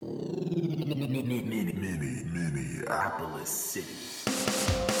Minneapolis City.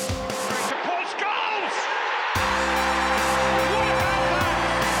 Post goals!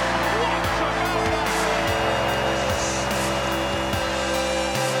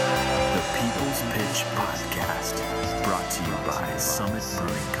 The People's Pitch Podcast, brought to you by Summit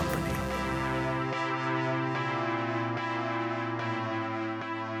Brewing Company.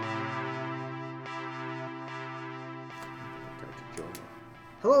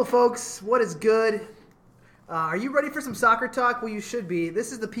 Hello, folks. What is good? Are you ready for some soccer talk? Well, you should be.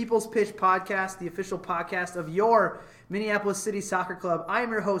 This is the People's Pitch Podcast, the official podcast of your Minneapolis City Soccer Club. I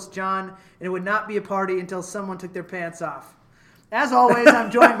am your host, John, and it would not be a party until someone took their pants off. As always, I'm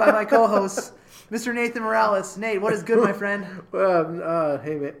joined by my co-host, Mr. Nathan Morales. Nate, what is good, my friend?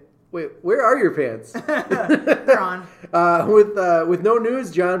 Hey, man. Wait, where are your pants? They're on. With no news,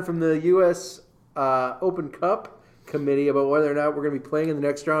 John, from the U.S. Open Cup committee about whether or not we're going to be playing in the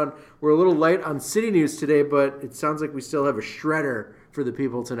next round. We're a little light on city news today, but it sounds like we still have a shredder for the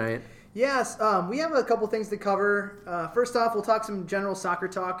people tonight. Yes, we have a couple things to cover. First off, we'll talk some general soccer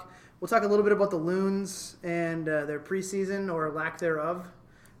talk. We'll talk a little bit about the Loons and their preseason or lack thereof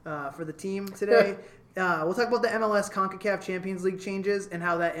for the team today. We'll talk about the MLS CONCACAF Champions League changes and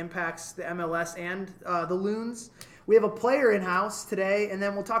how that impacts the MLS and the Loons. We have a player in-house today, and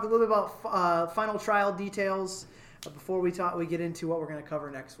then we'll talk a little bit about final trial details before we get into what we're going to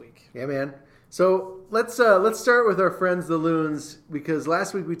cover next week. Yeah, man. So let's start with our friends the Loons, because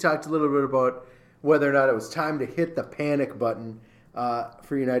last week we talked a little bit about whether or not it was time to hit the panic button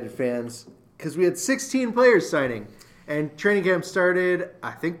for United fans, because we had 16 players signing, and training camp started,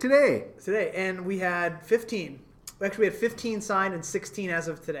 I think, today. And we had 15. Actually, we had 15 signed and 16 as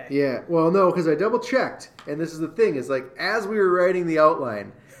of today. Yeah, well, no, because I double-checked, and this is the thing, is like, as we were writing the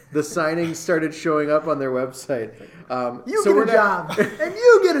outline, the signings started showing up on their website. You get a job, and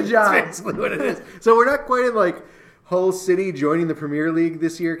you get a job. That's basically what it is. So we're not quite in like Hull City joining the Premier League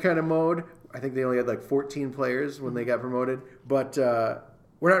this year kind of mode. I think they only had like 14 players when they got promoted, but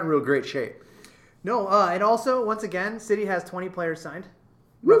we're not in real great shape. No, and also, once again, City has 20 players signed,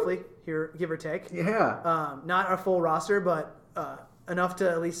 roughly, here, give or take. Yeah. Not a full roster, but enough to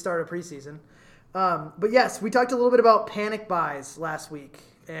at least start a preseason. But yes, we talked a little bit about panic buys last week.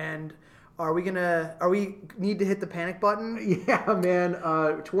 And are we need to hit the panic button? Yeah, man.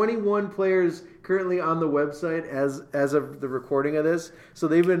 21 players currently on the website as of the recording of this. So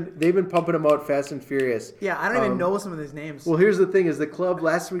they've been pumping them out fast and furious. Yeah, I don't even know some of these names. Well, here's the thing: is the club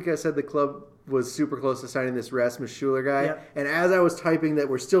last week I said the club was super close to signing this Rasmus Schuler guy, Yep. And as I was typing that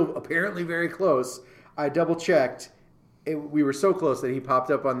we're still apparently very close, I double checked. We were so close that he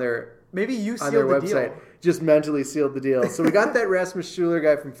popped up on their. Maybe you sealed on their the website. deal. Just mentally sealed the deal. So we got that Rasmus Schuler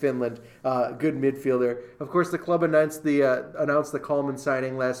guy from Finland, good midfielder. Of course, the club announced the Coleman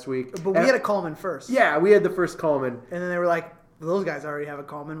signing last week. But we had a Coleman first. Yeah, we had the first Coleman. And then they were like, well, those guys already have a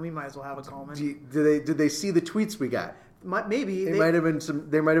Coleman. We might as well have a Coleman. Did they see the tweets we got? Maybe. There might have been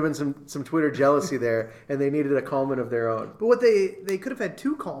some Twitter jealousy there, and they needed a Coleman of their own. But they could have had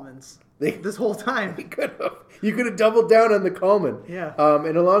two Colemans this whole time. They could have. You could have doubled down on the Coleman. Yeah.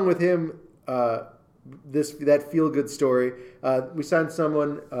 And along with him, that feel-good story, we signed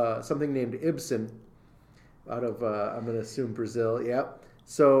something named Ibsen out of, I'm going to assume, Brazil. Yep.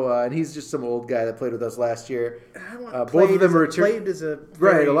 So, and he's just some old guy that played with us last year. Both of them played as a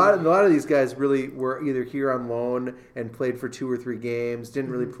right. A lot of these guys really were either here on loan and played for 2 or 3 games,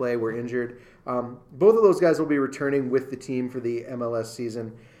 didn't really play, were injured. Both of those guys will be returning with the team for the MLS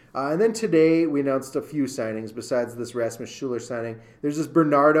season. And then today we announced a few signings besides this Rasmus Schuler signing. There's this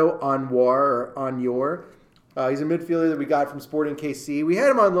Bernardo Onyor. He's a midfielder that we got from Sporting KC. We had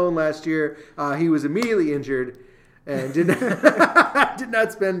him on loan last year. He was immediately injured and did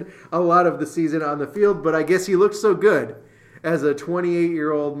not spend a lot of the season on the field, but I guess he looked so good as a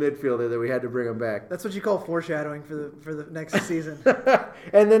 28-year-old midfielder that we had to bring him back. That's what you call foreshadowing for the next season.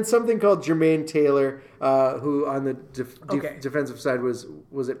 And then something called Jermaine Taylor, who on the defensive side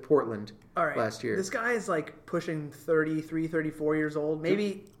was at Portland last year. This guy is like pushing 33, 34 years old,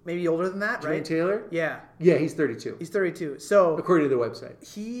 maybe older than that, right? Jermaine Taylor? Yeah. Yeah, he's 32. He's 32. So according to the website.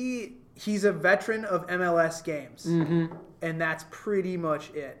 He's a veteran of MLS games, and that's pretty much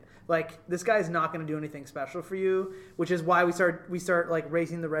it. Like, this guy's not going to do anything special for you, which is why we start like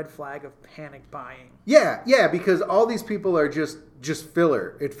raising the red flag of panic buying. Yeah, because all these people are just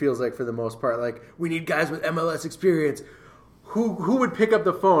filler. It feels like for the most part. Like, we need guys with MLS experience. Who would pick up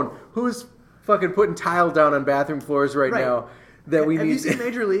the phone? Who's fucking putting tile down on bathroom floors right now? Have you seen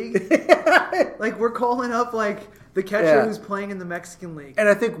Major League? Like, we're calling up like the catcher who's playing in the Mexican League. And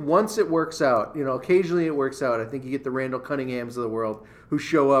I think once it works out, occasionally it works out. I think you get the Randall Cunninghams of the world who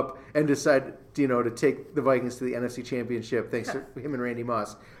show up and decide, to take the Vikings to the NFC Championship thanks to him and Randy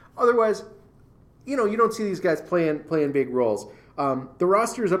Moss. Otherwise, you don't see these guys playing big roles. The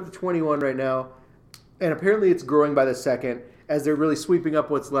roster is up to 21 right now, and apparently it's growing by the second as they're really sweeping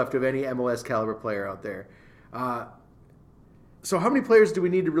up what's left of any MLS caliber player out there. So how many players do we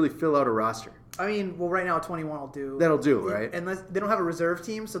need to really fill out a roster? I mean, well, right now 21 will do. That'll do, right? Unless they don't have a reserve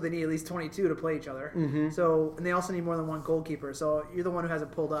team, so they need at least 22 to play each other. Mm-hmm. So, and they also need more than one goalkeeper. So you're the one who has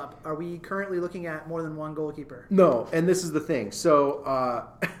it pulled up. Are we currently looking at more than one goalkeeper? No, and this is the thing. So,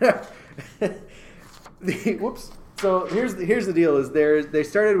 whoops. So here's the deal: is they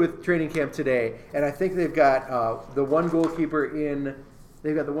started with training camp today, and I think they've got the one goalkeeper in.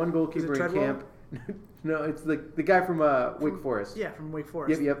 They've got the one goalkeeper in camp. No, it's the guy from Wake Forest. Yeah, from Wake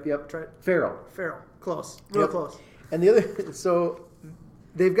Forest. Yep. Farrell. Close. Real close. And the other, so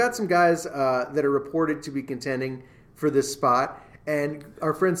they've got some guys that are reported to be contending for this spot. And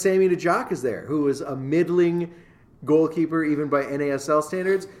our friend Sammy Najak is there, who is a middling goalkeeper, even by NASL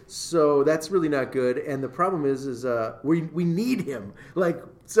standards. So that's really not good. And the problem is we need him. Like,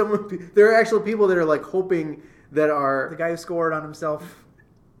 there are actual people that are like hoping that the guy who scored on himself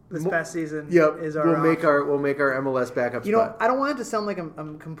this past season is our we'll make our MLS backup spot. I don't want it to sound like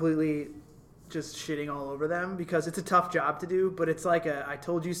I'm completely just shitting all over them, because it's a tough job to do, but it's like I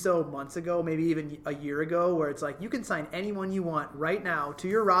told you so months ago, maybe even a year ago, where it's like you can sign anyone you want right now to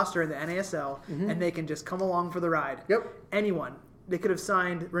your roster in the NASL, and they can just come along for the ride. Yep. Anyone. They could have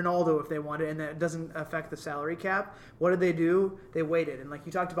signed Ronaldo if they wanted, and that doesn't affect the salary cap. What did they do? They waited. And like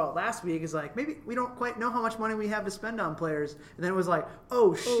you talked about last week, is like, maybe we don't quite know how much money we have to spend on players. And then it was like,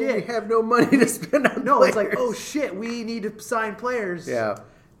 oh, shit. We have no money to spend on players. It's like, oh, shit, we need to sign players. Yeah.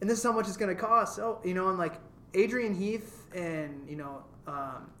 And this is how much it's going to cost. So, and like Adrian Heath and,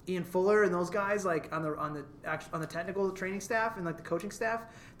 Ian Fuller and those guys, like on the technical training staff and like the coaching staff,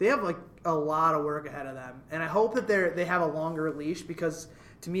 they have like a lot of work ahead of them. And I hope that they have a longer leash, because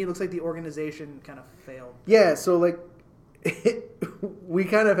to me it looks like the organization kind of failed. Yeah, so like we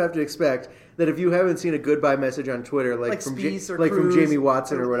kind of have to expect that if you haven't seen a goodbye message on Twitter, from Jamie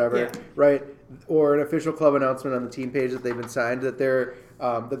Watson or whatever, right, or an official club announcement on the team page that they've been signed, that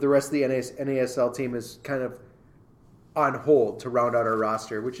that the rest of the NASL team is kind of on hold to round out our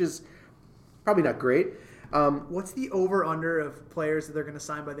roster, which is probably not great. What's the over-under of players that they're going to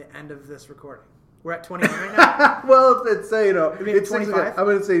sign by the end of this recording? We're at 21 right now? Well, let's say, it's 25? I'm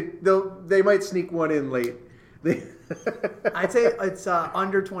going to say they might sneak one in late. I'd say it's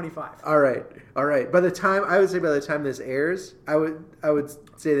under 25. All right. By the time this airs, I would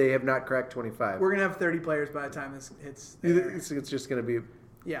say they have not cracked 25. We're going to have 30 players by the time this hits. It's just going to be...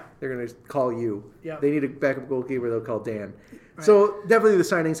 Yeah. They're going to call you. Yeah. They need a backup goalkeeper, they'll call Dan. Right. So definitely the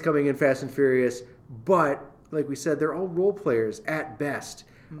signings coming in fast and furious, but like we said, they're all role players at best.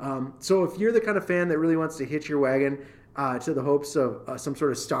 Mm-hmm. So if you're the kind of fan that really wants to hitch your wagon to the hopes of some sort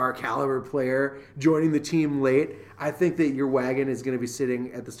of star caliber player joining the team late, I think that your wagon is going to be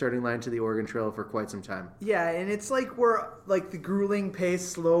sitting at the starting line to the Oregon Trail for quite some time. Yeah, and it's like we're like the grueling pace,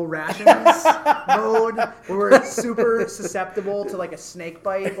 slow rations mode, where we're super susceptible to like a snake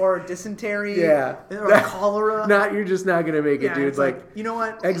bite or dysentery, or cholera. You're just not going to make it, dude. It's like, you know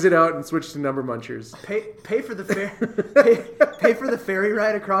what? Exit out and switch to number munchers. Pay for the pay for the ferry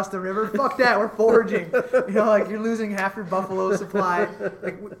ride across the river. Fuck that. We're foraging. Like you're losing half your buffalo supply.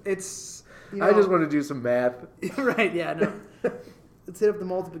 Like it's. I just want to do some math. Right, yeah, no. Let's hit up the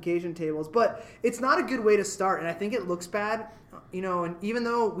multiplication tables. But it's not a good way to start, and I think it looks bad. And even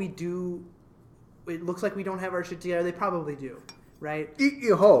though it looks like we don't have our shit together, they probably do, right?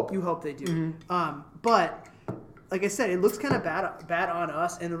 You hope. You hope they do. Mm-hmm. But, like I said, it looks kind of bad on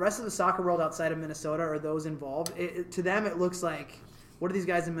us, and the rest of the soccer world outside of Minnesota or those involved, to them it looks like, what are these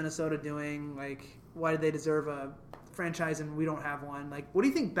guys in Minnesota doing? Like, why do they deserve a franchise and we don't have one? Like, what do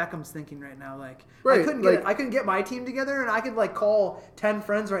you think Beckham's thinking right now? Like, right, I couldn't get my team together, and I could like call 10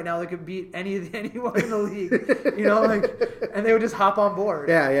 friends right now that could beat anyone in the league, and they would just hop on board.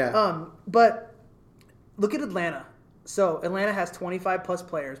 Yeah. But look at Atlanta. So Atlanta has 25 plus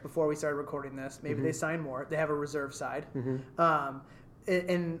players before we started recording this. Maybe they sign more. They have a reserve side.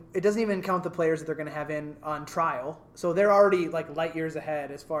 And it doesn't even count the players that they're going to have in on trial. So they're already like light years ahead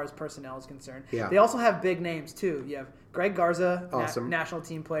as far as personnel is concerned. Yeah. They also have big names too. You have Greg Garza, awesome. National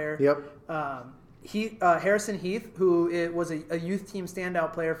team player. Yep. Harrison Heath, who was a youth team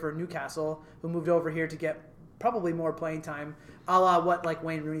standout player for Newcastle, who moved over here to get probably more playing time, a la what like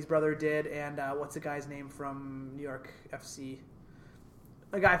Wayne Rooney's brother did, and what's the guy's name from New York FC?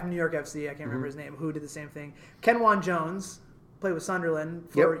 A guy from New York FC, I can't remember his name, who did the same thing. Kenwan Jones played with Sunderland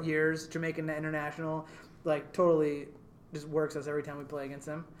for years, Jamaican international, like totally just works us every time we play against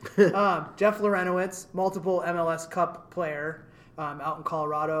him. Jeff Lorenowitz, multiple MLS Cup player. Out in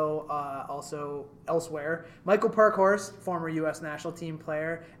Colorado, also elsewhere. Michael Parkhorst, former U.S. national team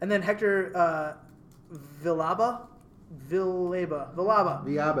player. And then Hector Villalba,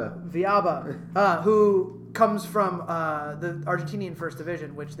 who comes from the Argentinian First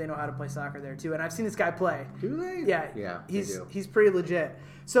Division, which they know how to play soccer there too. And I've seen this guy play. Do they? Yeah, he's pretty legit.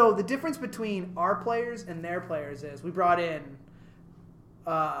 So the difference between our players and their players is we brought in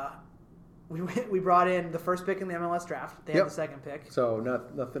we brought in the first pick in the MLS draft. They had the second pick. So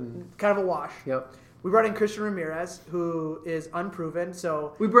nothing. Kind of a wash. Yep. We brought in Christian Ramirez, who is unproven.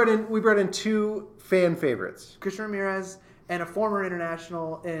 So we brought in two fan favorites. Christian Ramirez and a former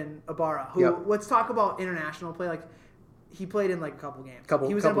international in Ibarra. Who let's talk about international play. Like he played in like a couple games.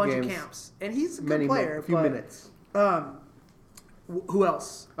 He was in a bunch of camps, and he's a good player. A few minutes. Who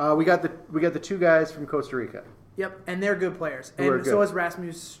else? We got the two guys from Costa Rica. Yep, and they're good players. And so is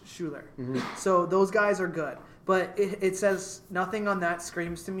Rasmus Schuler. Mm-hmm. So those guys are good. But it says nothing on that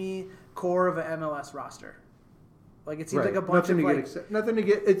screams to me core of an MLS roster. Like it seems like a bunch nothing to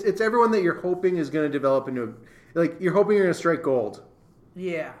get. It's everyone that you're hoping is going to develop into you're hoping you're going to strike gold.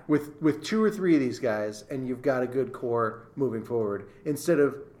 Yeah. With two or three of these guys, and you've got a good core moving forward instead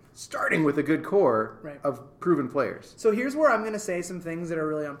of starting with a good core of proven players. So here's where I'm going to say some things that are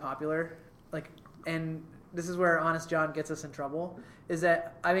really unpopular, and this is where Honest John gets us in trouble, is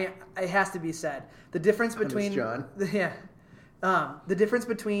that, I mean, it has to be said. The difference between... Honest John. The difference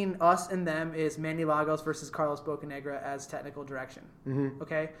between us and them is Manny Lagos versus Carlos Bocanegra as technical direction. Mm-hmm.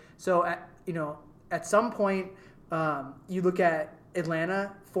 Okay? So, at some point, you look at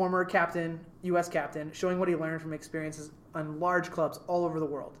Atlanta, former captain, U.S. captain, showing what he learned from experiences on large clubs all over the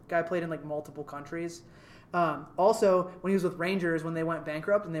world. Guy played in, multiple countries. Also, when he was with Rangers, when they went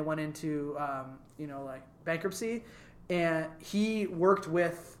bankrupt and they went into, bankruptcy, and he worked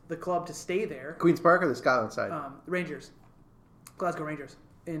with the club to stay there. Queen's Park or the Scotland side? Rangers. Glasgow Rangers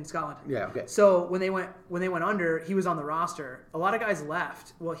in Scotland. Yeah, okay. So when they went under, he was on the roster. A lot of guys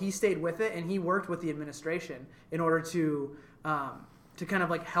left. Well, he stayed with it, and he worked with the administration in order to kind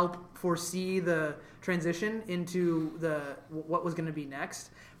of help foresee the transition into what was going to be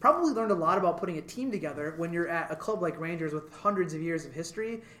next. Probably learned a lot about putting a team together when you're at a club like Rangers with hundreds of years of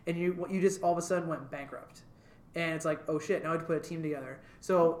history, and you just all of a sudden went bankrupt. And it's like, oh shit, now I have to put a team together.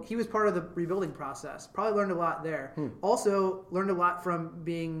 So he was part of the rebuilding process. Probably learned a lot there. Also learned a lot from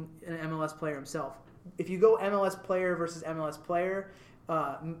being an MLS player himself. If you go MLS player versus MLS player,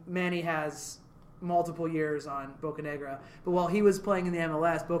 Manny has multiple years on Bocanegra. But while he was playing in the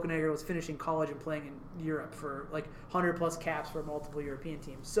MLS, Bocanegra was finishing college and playing in Europe for 100-plus caps for multiple European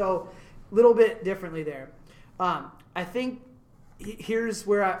teams. So a little bit differently there. I think here's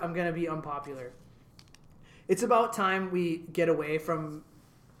where I'm going to be unpopular. It's about time we get away from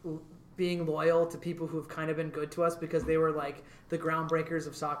being loyal to people who have kind of been good to us because they were the groundbreakers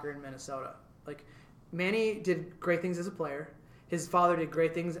of soccer in Minnesota. Manny did great things as a player. His father did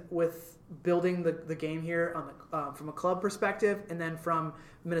great things with building the game here from a club perspective and then from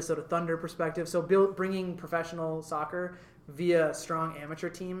Minnesota Thunder perspective. So bringing professional soccer via strong amateur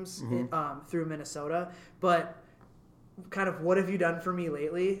teams through Minnesota. But kind of what have you done for me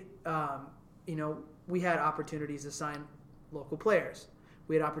lately? We had opportunities to sign local players.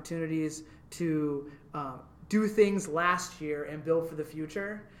 We had opportunities to do things last year and build for the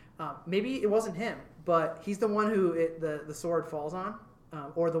future. Maybe it wasn't him, but he's the one who the sword falls on,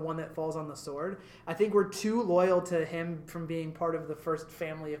 or the one that falls on the sword. I think we're too loyal to him from being part of the first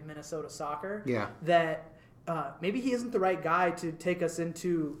family of Minnesota soccer. Yeah. That maybe he isn't the right guy to take us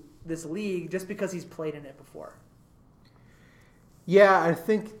into this league just because he's played in it before. Yeah, I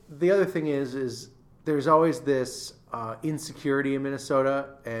think the other thing is there's always this insecurity in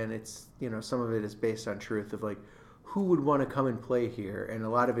Minnesota, and it's some of it is based on truth of who would want to come and play here, and a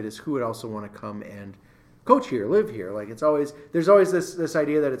lot of it is who would also want to come and coach here, live here. There's always this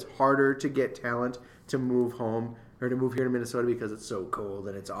idea that it's harder to get talent to move home or to move here to Minnesota because it's so cold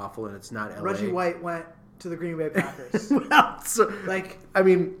and it's awful and it's not LA. Reggie White went to the Green Bay Packers.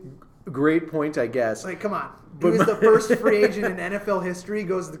 Great point, I guess. Come on. He was the first free agent in NFL history,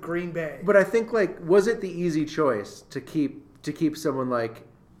 goes to the Green Bay. But I think was it the easy choice to keep someone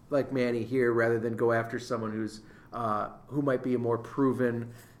like Manny here rather than go after someone who might be a more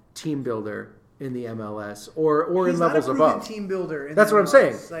proven team builder in the MLS or in levels above? Team builder. That's what I'm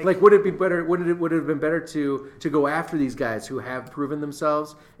saying. Would it be better? Would it have been better to go after these guys who have proven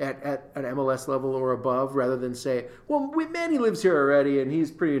themselves at an MLS level or above, rather than say, well, Manny lives here already and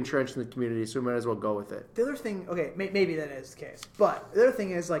he's pretty entrenched in the community, so we might as well go with it. The other thing, okay, maybe that is the case, but the other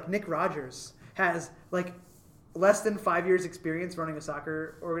thing is Nick Rogers has less than 5 years experience running a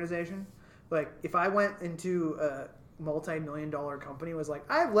soccer organization. Like, if I went into a multi-million-dollar company, was like,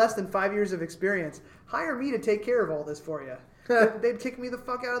 I have less than 5 years of experience. Hire me to take care of all this for you. They'd kick me the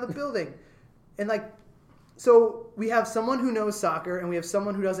fuck out of the building. And like, so we have someone who knows soccer, and we have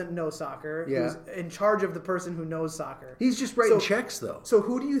someone who doesn't know soccer, who's in charge of the person who knows soccer. He's just writing checks, though. So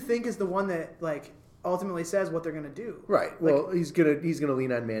who do you think is the one that like ultimately says what they're going to do? Right. Well, like, he's gonna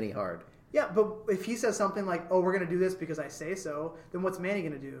lean on Manny hard. Yeah, but if he says something like, "Oh, we're going to do this because I say so," then what's Manny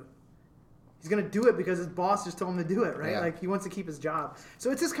going to do? He's going to do it because his boss just told him to do it, right? Yeah. Like, he wants to keep his job. So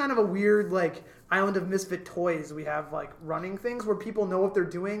it's just kind of a weird, like, island of misfit toys. We have, like, running things where people know what they're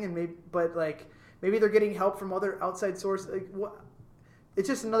doing, and maybe they're getting help from other outside sources. Like, what? It's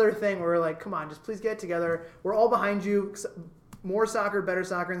just another thing where we're like, come on, just please get together. We're all behind you. More soccer, better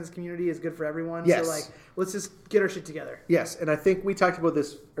soccer in this community is good for everyone. Yes. So, like, let's just get our shit together. Yes, and I think we talked about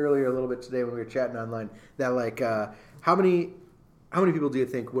this earlier a little bit today when we were chatting online, that, like, how many people do you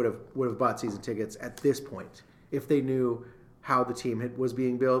think would have bought season tickets at this point if they knew how the team was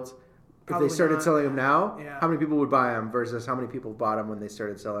being built? Probably if they started selling them now, how many people would buy them versus how many people bought them when they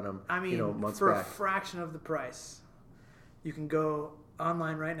started selling them? I mean, months for back? A fraction of the price, you can go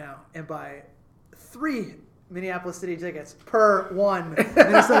online right now and buy 3 Minneapolis City tickets per one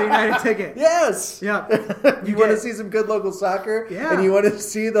Minnesota United ticket. Yes. Yeah. You want to see some good local soccer? Yeah. And you want to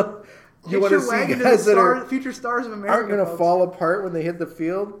see you want to see guys that are future stars of America aren't going to fall apart when they hit the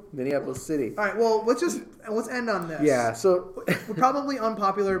field? Minneapolis City. All right, well, let's end on this. Yeah, so we're probably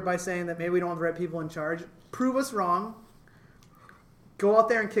unpopular by saying that maybe we don't have the right people in charge. Prove us wrong. Go out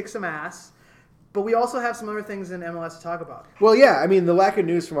there and kick some ass. But we also have some other things in MLS to talk about. Well, yeah, I mean, the lack of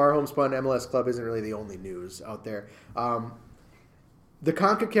news from our homespun MLS club isn't really the only news out there. The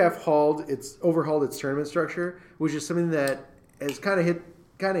CONCACAF overhauled its tournament structure, which is something that has kind of hit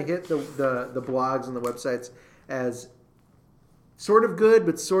the blogs and the websites as sort of good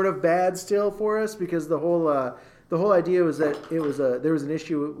but sort of bad still for us, because the whole idea was that there was an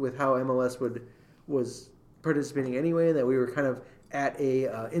issue with how MLS was participating anyway, and that we were kind of at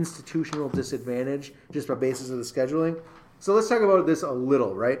a institutional disadvantage just by basis of the scheduling. So let's talk about this a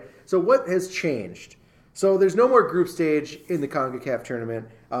little, right? So what has changed? So there's no more group stage in the CONCACAF tournament.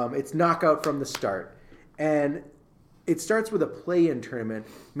 It's knockout from the start. And it starts with a play-in tournament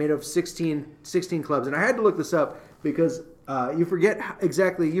made of 16 clubs. And I had to look this up because you forget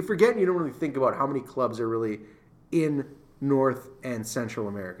and you don't really think about how many clubs are really in North and Central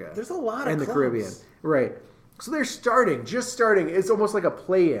America. There's a lot of clubs. And the Caribbean. Right. So they're just starting. It's almost like a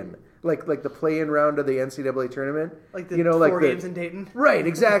play-in, like the play-in round of the NCAA tournament. Like the four games in Dayton? Right,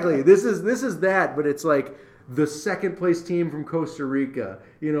 exactly. This is that, but it's like the second place team from Costa Rica,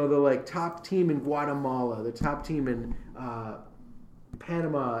 the like top team in Guatemala, the top team in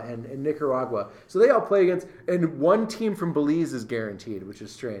Panama and Nicaragua. So they all play against, and one team from Belize is guaranteed, which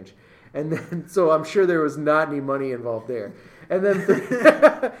is strange. And then, so I'm sure there was not any money involved there. And then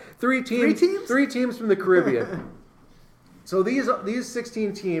three teams from the Caribbean. So these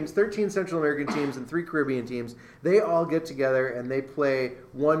 16 teams, 13 Central American teams and 3 Caribbean teams, they all get together and they play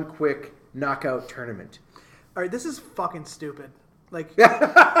one quick knockout tournament. All right, this is fucking stupid. Like,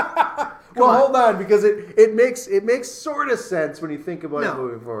 well, hold on, because it makes sort of sense when you think about it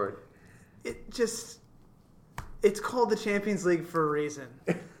moving forward. It's called the Champions League for a reason.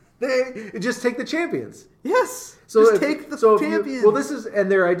 They just take the champions. Yes. So take the champions.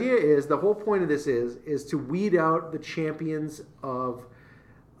 And their idea is, the whole point of this is to weed out the champions of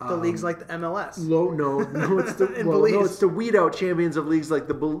the leagues like the MLS. It's to weed out champions of leagues like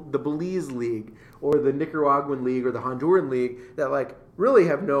the Belize League or the Nicaraguan League or the Honduran League that like really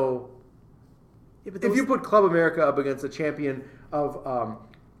have no. Yeah, if you put Club America up against a champion of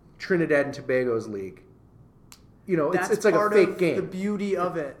Trinidad and Tobago's league, it's like a fake game. The beauty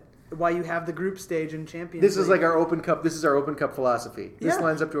of it. Why you have the group stage in Champions This League. is like our Open Cup. This is our Open Cup philosophy. This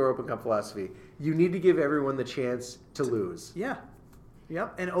lines up to our Open Cup philosophy. You need to give everyone the chance to lose. Yeah.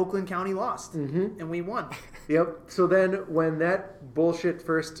 Yep. And Oakland County lost. Mm-hmm. And we won. Yep. So then when that bullshit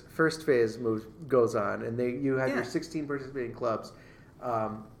first phase goes on and you have your 16 participating clubs,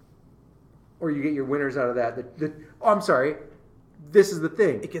 or you get your winners out of that. I'm sorry. This is the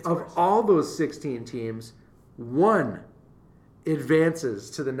thing. It gets worse. Of all those 16 teams, one advances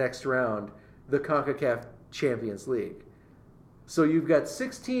to the next round, the CONCACAF Champions League. So you've got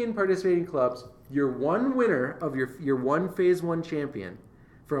 16 participating clubs. You're one winner of your one Phase 1 champion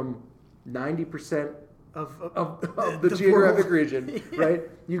from 90% of the geographic region, right?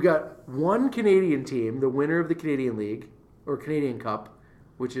 You got one Canadian team, the winner of the Canadian League or Canadian Cup,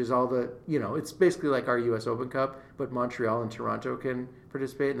 which is all the, it's basically like our U.S. Open Cup, but Montreal and Toronto can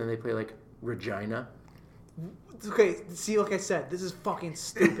participate, and then they play like Regina. Okay, see, like I said, this is fucking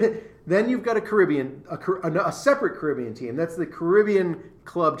stupid. Then you've got a separate Caribbean team. That's the Caribbean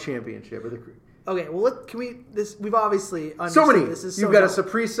Club Championship. Okay, well, we've obviously so many. This is you've got a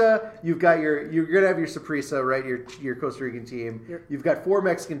Saprissa. You're gonna have your Saprissa, right? Your Costa Rican team. You've got 4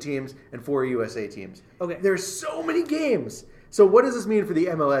 Mexican teams and 4 USA teams. Okay, there's so many games. So what does this mean for the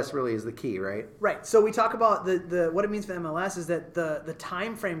MLS? Really, is the key, right? Right. So we talk about the what it means for MLS is that the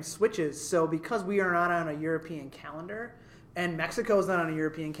time frame switches. So because we are not on a European calendar, and Mexico is not on a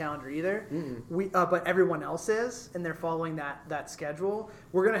European calendar either, but everyone else is, and they're following that schedule.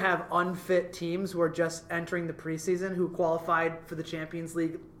 We're going to have unfit teams who are just entering the preseason, who qualified for the Champions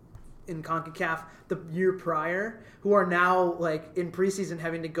League in CONCACAF the year prior, who are now like in preseason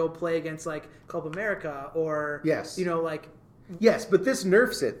having to go play against like Club America or Yes, but this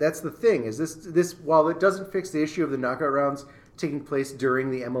nerfs it. That's the thing. Is this while it doesn't fix the issue of the knockout rounds taking place during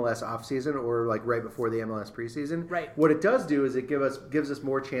the MLS offseason or like right before the MLS preseason, right? What it does do is it gives us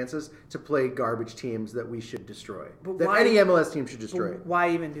more chances to play garbage teams that we should destroy. But any MLS team should destroy. Why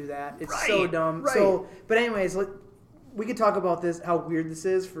even do that? It's so dumb. Right. So, but anyways, we could talk about this, how weird this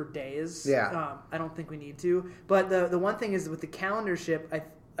is for days. Yeah. I don't think we need to. But the one thing is with the calendarship,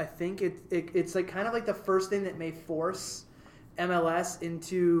 I think it's like kind of like the first thing that may force MLS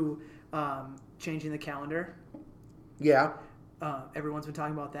into changing the calendar. Yeah. Everyone's been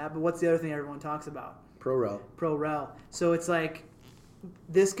talking about that. But what's the other thing everyone talks about? Pro rel. So it's like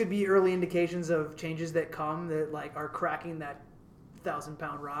this could be early indications of changes that come that like are cracking that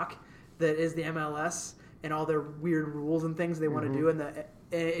 1,000-pound rock that is the MLS and all their weird rules and things they want to do. And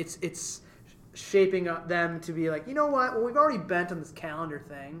it's shaping up them to be like, you know what? Well, we've already bent on this calendar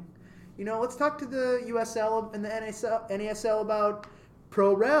thing. You know, let's talk to the USL and the NASL about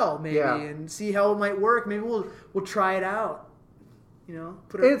pro rel maybe and see how it might work. Maybe we'll try it out. You know,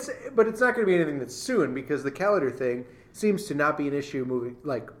 but it's not going to be anything that's soon because the calendar thing seems to not be an issue moving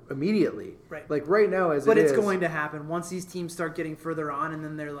like immediately. Right. Like right now but it's going to happen once these teams start getting further on, and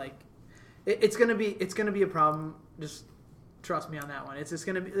then they're like, it's going to be a problem. Just trust me on that one. It's just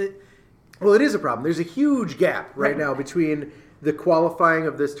going to be. Well, it is a problem. There's a huge gap right now between the qualifying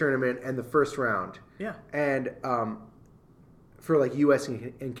of this tournament and the first round. Yeah. And for like U.S.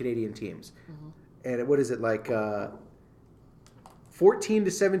 and Canadian teams. Mm-hmm. And what is it like 14 to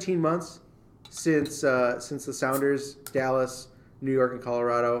 17 months since the Sounders, Dallas, New York, and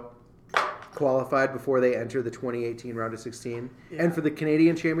Colorado qualified before they enter the 2018 round of 16. Yeah. And for the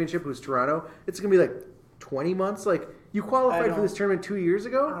Canadian Championship, who's Toronto, it's going to be like 20 months. Like, you qualified for this tournament 2 years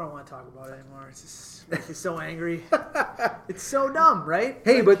ago? I don't want to talk about it anymore. It's just makes me so angry. It's so dumb, right?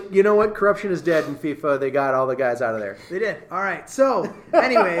 Hey, but you know what? Corruption is dead in FIFA. They got all the guys out of there. They did. All right. So,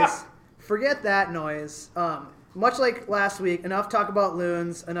 anyways, forget that noise. Much like last week, enough talk about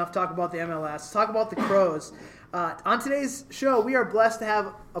Loons, enough talk about the MLS. Let's talk about the Crows. On today's show, we are blessed to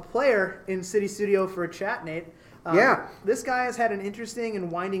have a player in City Studio for a chat, Nate. This guy has had an interesting and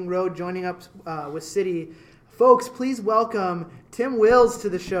winding road joining up with City. Folks, please welcome Tim Wills to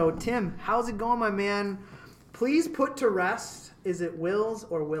the show. Tim, how's it going, my man? Please put to rest, is it Wills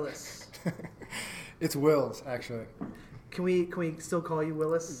or Willis? It's Wills, actually. Can we still call you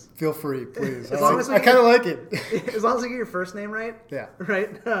Willis? Feel free, please. I kind of like it. As long as we get your first name right? Yeah. Right?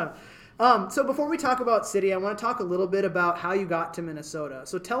 So before we talk about City, I want to talk a little bit about how you got to Minnesota.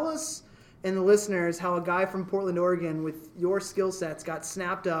 So tell us and the listeners how a guy from Portland, Oregon with your skill sets got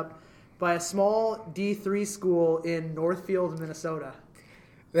snapped up by a small D3 school in Northfield, Minnesota.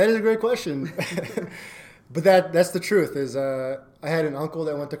 That is a great question. But that's the truth. Is I had an uncle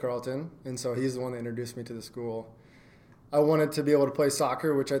that went to Carleton, and so he's the one that introduced me to the school. I wanted to be able to play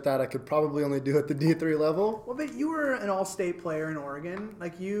soccer, which I thought I could probably only do at the D3 level. Well, but you were an all-state player in Oregon.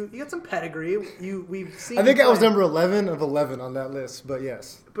 Like you got some pedigree. We've seen. I think I was number 11 of 11 on that list, but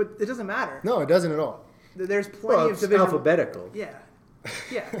yes. But it doesn't matter. No, it doesn't at all. There's plenty of division. Alphabetical. Yeah.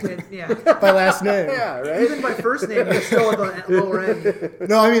 Yeah. By last name. Yeah, right? Even by first name, you're still at the lower end.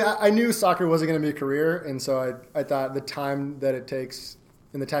 No, I mean, I knew soccer wasn't going to be a career, and so I thought the time that it takes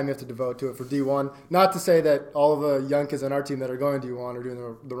and the time you have to devote to it for D1, not to say that all of the young kids on our team that are going D1 are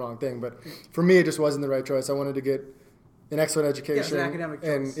doing the wrong thing, but for me, it just wasn't the right choice. I wanted to get an excellent education. Yeah, it was an academic choice.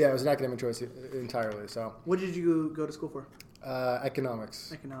 And it was an academic choice entirely. So, what did you go to school for?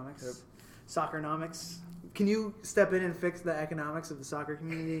 Economics. Economics. Yep. Soccernomics. Can you step in and fix the economics of the soccer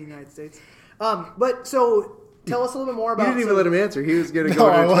community in the United States? But so tell us a little bit more about. You didn't even let him answer. He was going to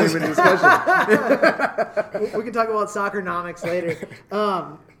go into a 20-minute discussion. We can talk about soccernomics later.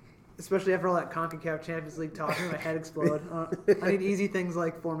 Especially after all that CONCACAF Champions League talk, my head explode. I need easy things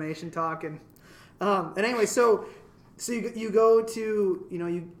like formation talk and anyway. So you go to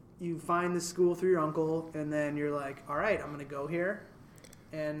you you find the school through your uncle, and then you're like, all right, I'm going to go here.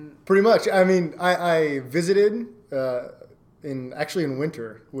 And pretty much. I mean, I visited in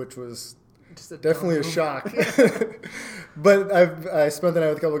winter, which was definitely a shock. But I spent the night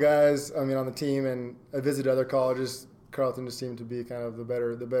with a couple of guys, on the team, and I visited other colleges. Carleton just seemed to be kind of the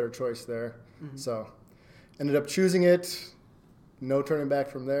better choice there. Mm-hmm. So ended up choosing it. No turning back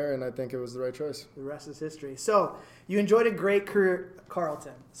from there, and I think it was the right choice. The rest is history. So you enjoyed a great career at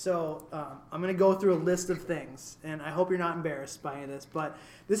Carleton. So I'm going to go through a list of things, and I hope you're not embarrassed by any of this, but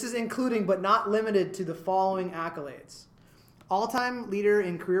this is including but not limited to the following accolades. All-time leader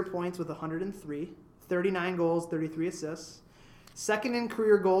in career points with 103, 39 goals, 33 assists. Second in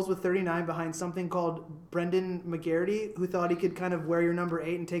career goals with 39 behind something called Brendan McGarity, who thought he could kind of wear your number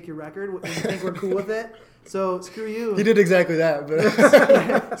 8 and take your record, and you think we're cool with it. So screw you. He did exactly that.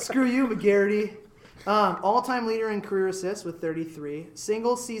 But Screw you, McGarity. All-time leader in career assists with 33.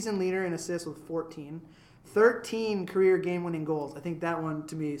 Single season leader in assists with 14. 13 career game-winning goals. I think that one,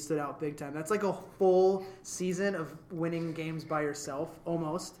 to me, stood out big time. That's like a full season of winning games by yourself,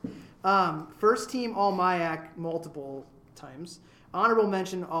 almost. First team All-MIAC multiple times. Honorable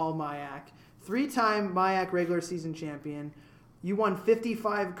mention All-MIAC. 3-time MIAC regular season champion. You won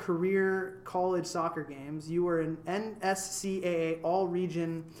 55 career college soccer games. You were an NSCAA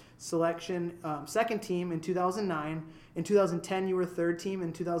All-Region selection second team in 2009. In 2010, you were third team.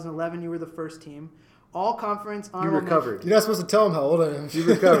 In 2011, you were the first team. All-conference honorable You recovered. You're not supposed to tell him how old I am. You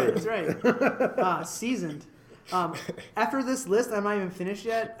recovered. That's right. Seasoned. After this list, I'm not even finished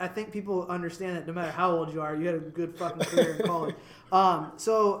yet. I think people understand that no matter how old you are, you had a good fucking career in college.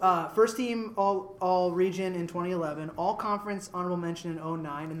 First team all region in 2011, all conference honorable mention in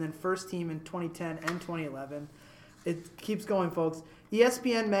 2009, and then first team in 2010 and 2011. It keeps going, folks.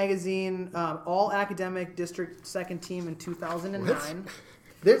 ESPN magazine, all academic district second team in 2009.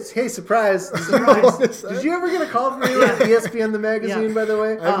 Hey, surprise. Did you ever get a call from anyone at ESPN the magazine, by the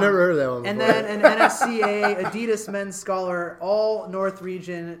way? I've never heard of that one before. And then an NSCA Adidas Men's Scholar, all North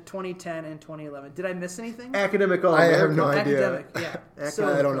Region 2010 and 2011. Did I miss anything? Academic I All-American. have no Academic, idea. yeah.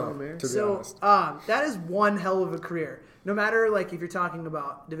 I don't know, to be honest. That is one hell of a career. No matter, like, if you're talking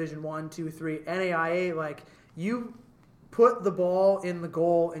about Division 1, 2, 3, NAIA, like, you put the ball in the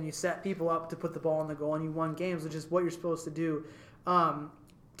goal and you set people up to put the ball in the goal and you won games, which is what you're supposed to do.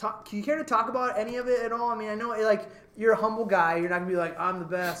 Can you care to talk about any of it at all? I mean, I know, like, you're a humble guy. You're not going to be like, I'm the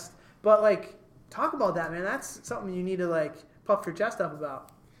best. But, like, talk about that, man. That's something you need to, like, puff your chest up about.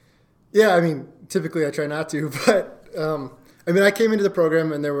 Yeah, I mean, typically I try not to. But, I came into the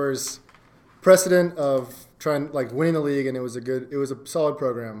program and there was precedent of winning the league, and it was a solid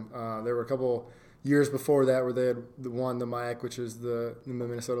program. There were a couple years before that where they had won the MIAC, which is the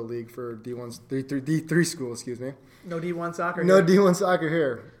Minnesota League for D3 schools, excuse me. No D1 soccer No here. D1 soccer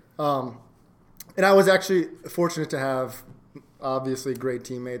here. And I was actually fortunate to have, obviously, great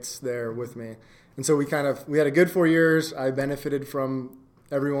teammates there with me. And so we had a good 4 years. I benefited from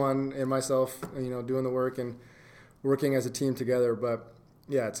everyone and myself, doing the work and working as a team together. But,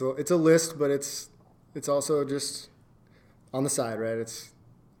 yeah, it's a list, but it's also just on the side, right? It's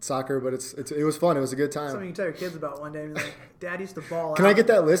soccer, but it was fun. It was a good time. Something you can tell your kids about one day. And be like, Dad used to ball Can out. I get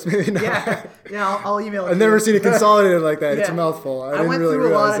that list? Maybe not. Yeah. I'll email it. I've never seen it consolidated like that. Yeah. It's a mouthful. I didn't went really through a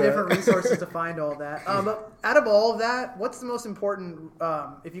realize lot of that. different resources to find all that. But out of all of that, what's the most important,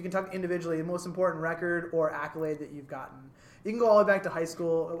 if you can talk individually, the most important record or accolade that you've gotten? You can go all the way back to high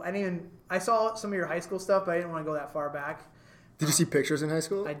school. I saw some of your high school stuff, but I didn't want to go that far back. Did you see pictures in high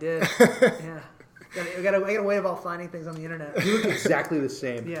school? I did. Yeah. I got a way about finding things on the internet. You look exactly the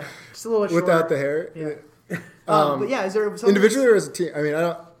same. Yeah, just a little bit shorter. Without the hair? Yeah. But yeah, is there something individually or as a team? I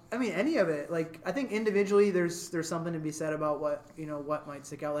mean, any of it. Like, I think individually, there's something to be said about what might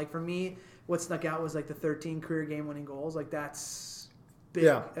stick out. Like for me, what stuck out was like the 13 career game-winning goals. Like that's big.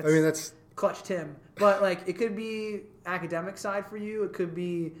 Yeah, that's clutch Tim. But like, it could be academic side for you. It could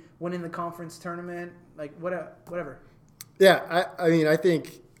be winning the conference tournament. Like whatever. Yeah, I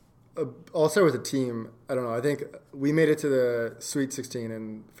think. I'll start with the team. I don't know. I think we made it to the Sweet 16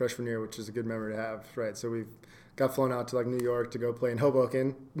 in freshman year, which is a good memory to have, right? So we got flown out to like New York to go play in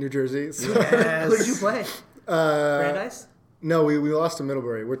Hoboken, New Jersey. So, yes. Who did you play? Brandeis? No, we lost to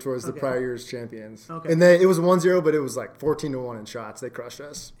Middlebury, which was the prior year's champions. Okay. And it was 1-0, but it was like 14-1 in shots. They crushed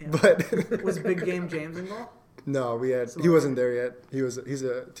us. Yeah. But was Big Game James in goal? No, he wasn't there yet. He's 2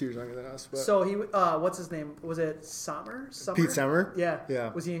 years younger than us. But. So he, what's his name? Was it Summer? Pete Summer?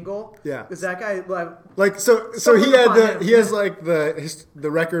 Yeah. Was he in goal? Yeah. Because that guy, so he has like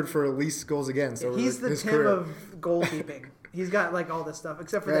the record for least goals against. Over he's the his Tim career. of goalkeeping. He's got like all this stuff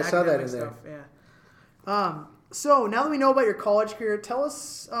except for Yeah, the I saw that academic in stuff. Yeah. So now that we know about your college career, tell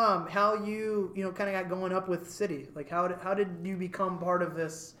us how you kind of got going up with City. Like how did you become part of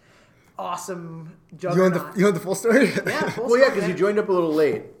this awesome juggernaut? You want the full story? Yeah, full Well, yeah, story, because you man. joined up a little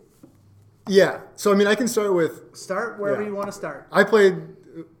late. Yeah. So I mean, I can start with. Start wherever you want to start. I played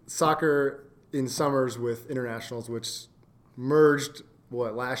soccer in summers with internationals, which merged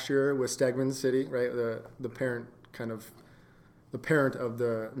last year with Stegman City, right? The parent of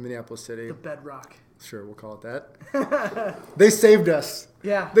the Minneapolis City. The bedrock. Sure, we'll call it that. They saved us.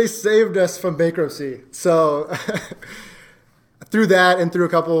 Yeah. They saved us from bankruptcy. So through that and through a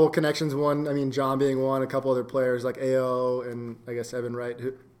couple connections, John being one, a couple other players like AO and I guess Evan Wright,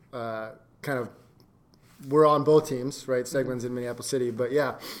 who kind of were on both teams, right? Stegman's in Minneapolis City. But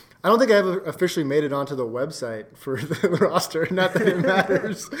yeah, I don't think I ever officially made it onto the website for the roster. Not that it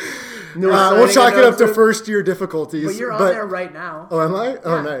matters. We'll chalk it up to first-year difficulties. But you're on there right now. Oh, am I? Yeah.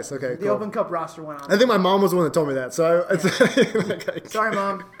 Oh, nice. Okay, The cool. Open Cup roster went on. I think my mom was the one that told me that. So Sorry,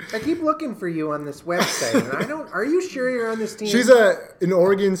 Mom. I keep looking for you on this website, and I don't. Are you sure you're on this team? She's an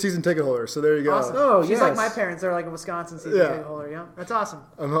Oregon season ticket holder, so there you go. Awesome. Oh, She's yes. like my parents. They're like a Wisconsin season ticket holder. Yeah, that's awesome.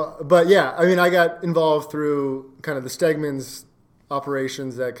 But yeah, I got involved through kind of the Stegman's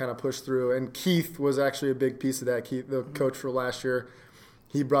operations that kind of pushed through, and Keith was actually a big piece of that. Keith, the coach for last year,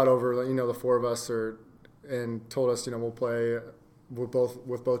 he brought over the four of us and told us we'll play with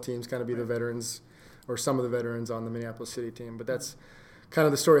both teams, kind of be the veterans or some of the veterans on the Minneapolis City team. But that's kind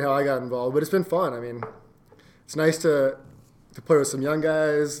of the story how I got involved. But it's been fun. It's nice to play with some young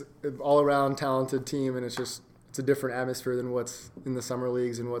guys, all around talented team, and it's a different atmosphere than what's in the summer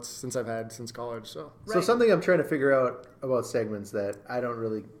leagues and since I've had since college. So something I'm trying to figure out about segments that I don't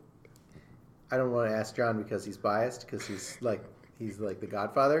want to ask John because he's biased, because he's like the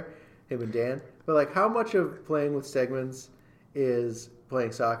Godfather, him and Dan. But like, how much of playing with segments is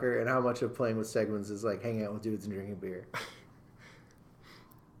playing soccer, and how much of playing with segments is like hanging out with dudes and drinking beer?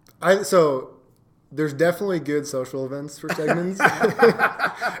 There's definitely good social events for Stegman's.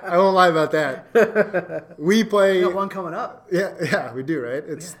 I won't lie about that. We play. We got one coming up. Yeah, we do, right?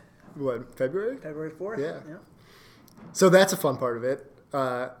 It's February? February 4th. Yeah. So that's a fun part of it.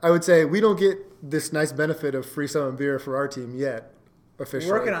 I would say we don't get this nice benefit of free summer beer for our team yet,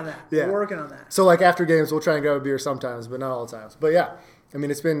 officially. We're working on that. Yeah. We're working on that. So like after games, we'll try and grab a beer sometimes, but not all the times. But yeah,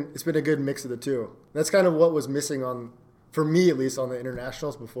 it's been a good mix of the two. That's kind of what was missing for me at least, on the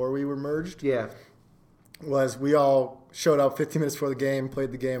internationals before we were merged. Yeah. Was we all showed up 15 minutes before the game,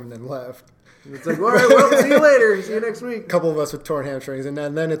 played the game, and then left. It's like, all right, well, see you later. See you next week. A couple of us with torn hamstrings, and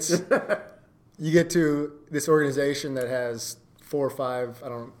then it's you get to this organization that has 4 or 5,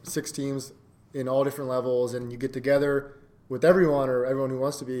 6 teams in all different levels, and you get together with everyone who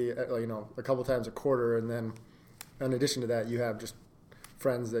wants to be, a couple times a quarter, and then in addition to that, you have just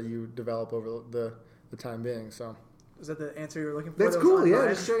friends that you develop over the time being. So. Is that the answer you were looking for? That's cool,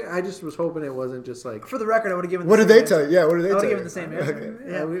 yeah. I just was hoping it wasn't just like... For the record, I would have given What did they tell you? Yeah, what did they tell you? I would have given the same answer.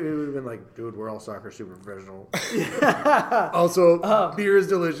 Okay. Yeah. We would have been like, dude, we're all soccer super professional. Also, beer is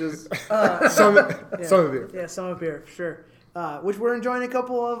delicious. Some of beer. Yeah, some of beer, for sure. Which we're enjoying a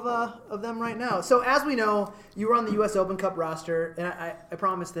couple of them right now. So as we know, you were on the U.S. Open Cup roster, and I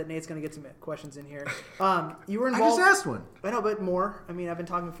promise that Nate's going to get some questions in here. You were involved... I just asked one. I know, but more. I've been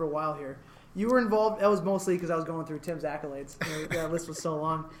talking for a while here. You were involved. That was mostly because I was going through Tim's accolades. That list was so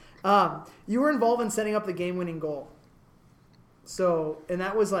long. You were involved in setting up the game-winning goal. And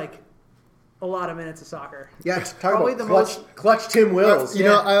that was like a lot of minutes of soccer. Yeah, talk Probably about the clutch Tim Wills.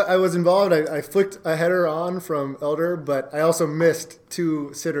 I was involved. I flicked a header on from Elder, but I also missed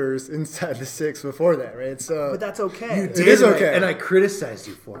 2 sitters inside the 6 before that, right? So, but that's okay. It is okay. And I criticized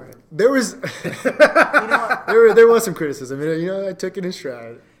you for it. There was there was some criticism. I took it in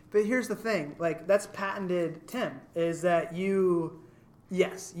stride. But here's the thing, that's patented Tim, is that you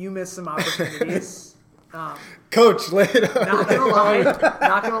missed some opportunities. Coach, lay it on.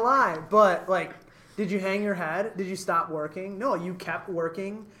 Not gonna lie. But did you hang your head? Did you stop working? No, you kept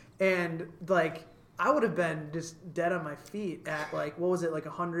working, and I would have been just dead on my feet at what was it,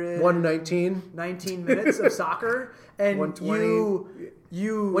 119? 19 minutes of soccer, and 120.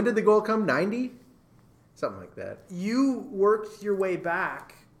 you. When did the goal come? 90? Something like that. You worked your way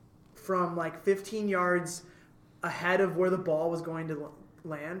back from 15 yards ahead of where the ball was going to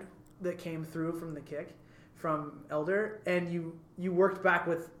land that came through from the kick from Elder, and you worked back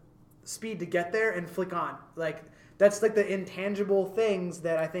with speed to get there and flick on. That's the intangible things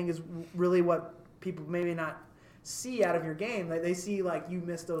that I think is really what people maybe not see out of your game. They see you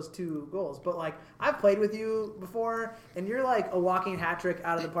missed those 2 goals, but I've played with you before, and you're a walking hat trick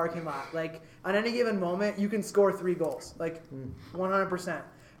out of the parking lot. On any given moment, you can score 3 goals, 100%.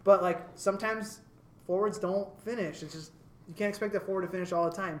 But sometimes forwards don't finish. It's just you can't expect a forward to finish all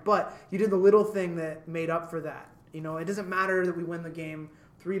the time. But you did the little thing that made up for that. You know, it doesn't matter that we win the game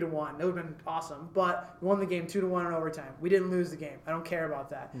 3-1. That would have been awesome. But we won the game 2-1 in overtime. We didn't lose the game. I don't care about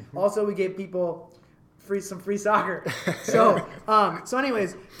that. Mm-hmm. Also, we gave people some free soccer. So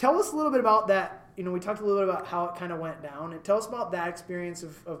anyways, tell us a little bit about that. You know, we talked a little bit about how it kind of went down. And tell us about that experience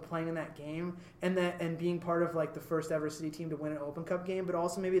of playing in that game and being part of like the first ever city team to win an Open Cup game, but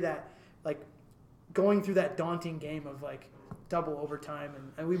also maybe that like going through that daunting game of like double overtime.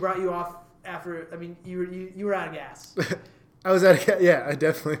 And we brought you off after. I mean, you were out of gas. I was out of gas. Yeah, I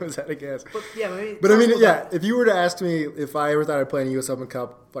definitely was out of gas. But if you were to ask me if I ever thought I'd play in a U.S. Open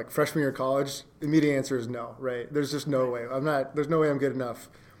Cup like freshman year of college, the immediate answer is no. Right? There's just no way. There's no way I'm good enough.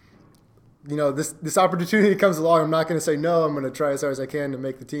 You know, this opportunity comes along. I'm not going to say no. I'm going to try as hard as I can to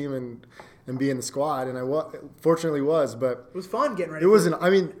make the team and be in the squad. And I fortunately was, but it was fun getting ready.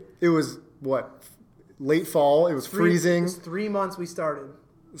 It was what, late fall. It was freezing. It was 3 months we started.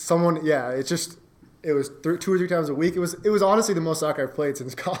 It was 2 or 3 times a week. It was honestly the most soccer I've played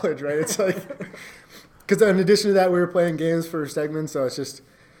since college, right? It's like, because in addition to that, we were playing games for segments. So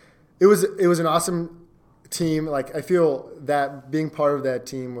it was an awesome team. Like, I feel that being part of that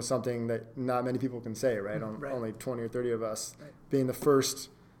team was something that not many people can say, right? Right. Only 20 or 30 of us. Right. Being the first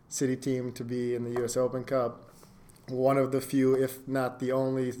city team to be in the U.S. Open Cup. One of the few, if not the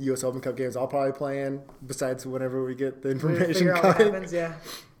only, U.S. Open Cup games I'll probably play in, besides whenever we get the information coming. What happens, yeah.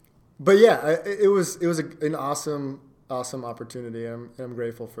 But yeah, it was an awesome opportunity. I'm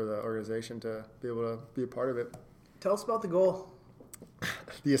grateful for the organization to be able to be a part of it. Tell us about the goal.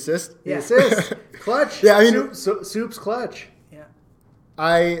 The assist? Yeah. The assist. Clutch. Yeah, I mean, Soup's clutch. Yeah.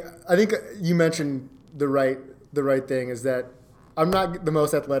 I think you mentioned the right thing is that I'm not the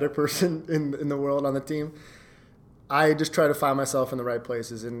most athletic person in the world on the team. I just try to find myself in the right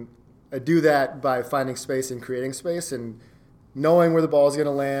places, and I do that by finding space and creating space and knowing where the ball is going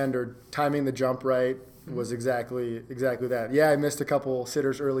to land or timing the jump right was exactly that. Yeah, I missed a couple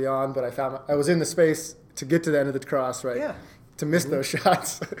sitters early on, but I was in the space to get to the end of the cross, right? Yeah. To miss those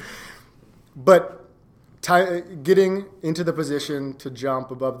shots. But getting into the position to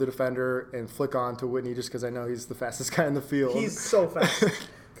jump above the defender and flick on to Whitney just because I know he's the fastest guy in the field. He's so fast.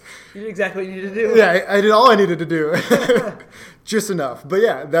 You did exactly what you needed to do. Yeah, I did all I needed to do. Just enough. But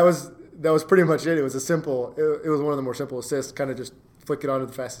yeah, that was pretty much it. It was it was one of the more simple assists, kind of just flick it onto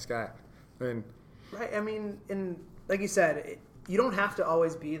the fastest guy. Right. I mean, and like you said, you don't have to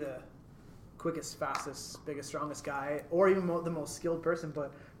always be the quickest, fastest, biggest, strongest guy, or even the most skilled person.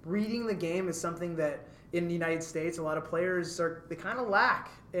 But reading the game is something that in the United States, a lot of players they kind of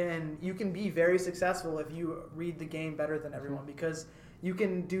lack. And you can be very successful if you read the game better than everyone because you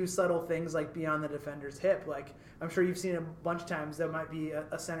can do subtle things like be on the defender's hip. Like I'm sure you've seen a bunch of times there might be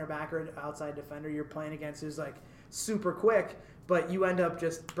a center back or an outside defender you're playing against who's like super quick, but you end up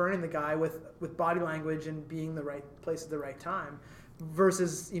just burning the guy with body language and being the right place at the right time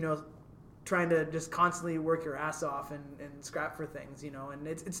versus, you know, trying to just constantly work your ass off and scrap for things, you know. And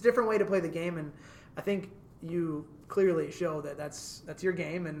it's a different way to play the game, and I think you clearly show that that's your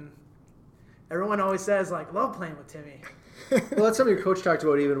game, and everyone always says, like, love playing with Timmy. Well, that's something your coach talked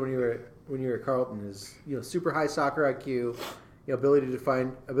about even when you were at Carleton is, you know, super high soccer IQ, you know, ability to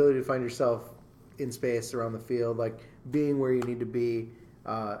find yourself in space around the field, like being where you need to be.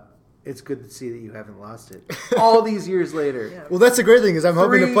 It's good to see that you haven't lost it all these years later. Yeah. Well, that's a great thing is I'm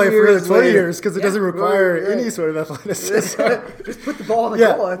hoping to play for another 20 years because it doesn't require any sort of athleticism. Just put the ball in the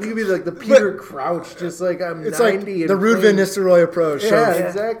goal. You can be like the Peter Crouch, just like I'm 90. It's like the Ruud Van Nistelrooy approach. Yeah,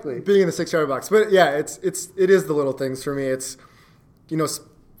 exactly. Being in the 6-yard box. But yeah, it is the little things for me. It's, you know,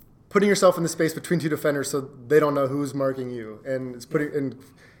 putting yourself in the space between two defenders so they don't know who's marking you, and it's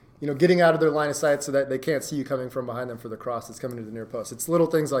you know, getting out of their line of sight so that they can't see you coming from behind them for the cross that's coming to the near post. It's little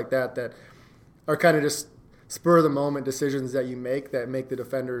things like that are kind of just spur of the moment decisions that you make that make the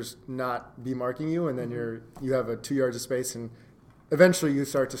defenders not be marking you, and then you have a 2 yards of space, and eventually you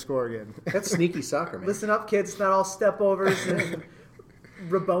start to score again. That's sneaky soccer, man. Listen up, kids. It's not all step overs and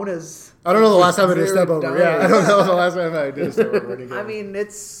Rabonas. I don't know the last time I did a step over. Yeah, I don't know the last time I did a step over. I mean,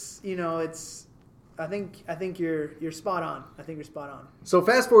 I think you're spot on. I think you're spot on. So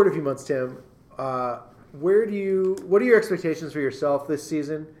fast forward a few months, Tim. What are your expectations for yourself this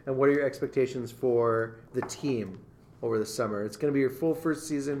season, and what are your expectations for the team over the summer? It's going to be your first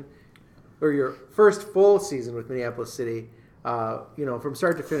season, or your first full season with Minneapolis City. You know, from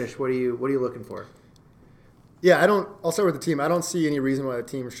start to finish, what are you looking for? Yeah, I'll start with the team. I don't see any reason why the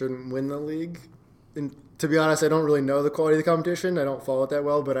team shouldn't win the league. And to be honest, I don't really know the quality of the competition. I don't follow it that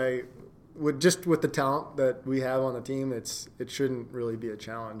well, but with the talent that we have on the team, it shouldn't really be a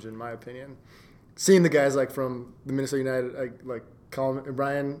challenge in my opinion. seeing the guys like from the Minnesota United, like Colin and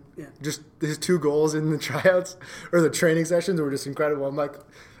Brian, just his 2 goals in the tryouts or the training sessions were just incredible. I'm like,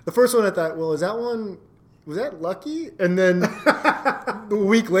 the first one I thought, well, was that lucky? And then a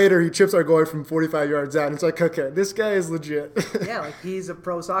week later, he chips our goal from 45 yards out. And it's like, okay, this guy is legit. Yeah, like he's a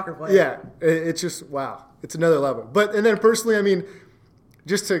pro soccer player. Yeah, it's just, wow. It's another level. And then personally, I mean,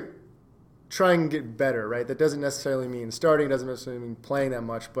 just to try and get better, right? That doesn't necessarily mean starting, doesn't necessarily mean playing that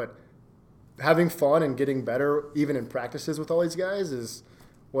much, but having fun and getting better, even in practices with all these guys, is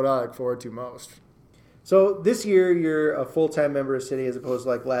what I look forward to most. So this year, you're a full-time member of City as opposed to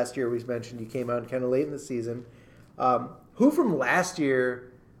like last year we mentioned you came out kind of late in the season. Who from last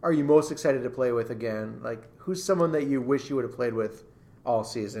year are you most excited to play with again? Like, who's someone that you wish you would have played with all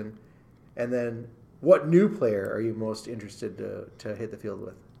season? And then what new player are you most interested to hit the field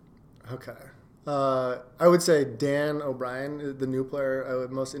with? Okay. I would say Dan O'Brien, the new player I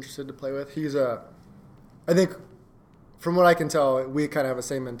was most interested to play with. He's I think from what I can tell, we kind of have the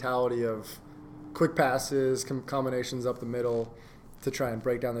same mentality of quick passes, combinations up the middle to try and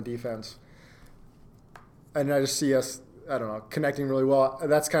break down the defense. And I just see us, I don't know, connecting really well.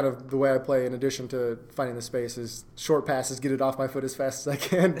 That's kind of the way I play in addition to finding the spaces. Short passes, get it off my foot as fast as I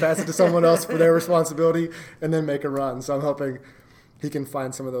can, pass it to someone else for their responsibility, and then make a run. So I'm hoping he can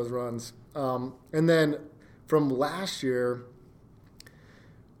find some of those runs. And then from last year,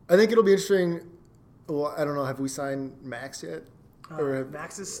 I think it'll be interesting. Well, I don't know, have we signed Max yet?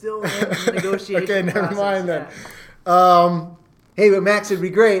 Max is still in the negotiation Okay, never process. mind then. Hey, but Max would be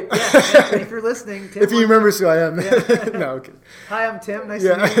great. Yeah, if you're listening, Tim. If he remembers who I am. No, okay. Hi, I'm Tim. Nice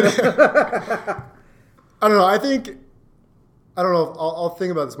to meet you. I don't know. I don't know if I'll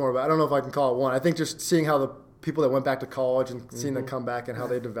think about this more, but I don't know if I can call it one. I think just seeing how the people that went back to college and seeing them come back and how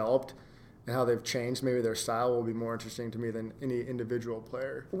they developed and how they've changed, maybe their style will be more interesting to me than any individual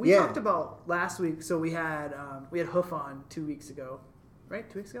player. We talked about last week, so we had Hoof on 2 weeks ago, right?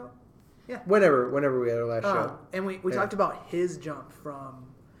 2 weeks ago? Yeah. Whenever we had our last show. And we talked about his jump from,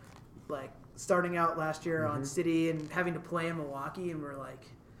 like, starting out last year on City and having to play in Milwaukee, and we're like,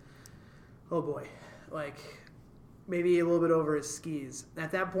 oh boy, like, maybe a little bit over his skis.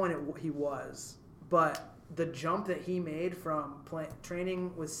 At that point, he was. But the jump that he made from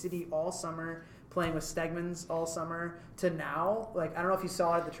training with City all summer, playing with Stegmans all summer, to now, like, I don't know if you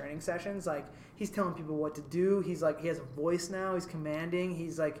saw it at the training sessions, like, he's telling people what to do. He's like, he has a voice now. He's commanding.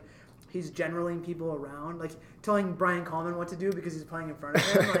 He's generaling people around, like telling Brian Coleman what to do because he's playing in front of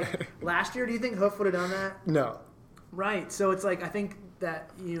him. Like, last year, do you think Hoof would have done that? No. Right. So it's like, I think that,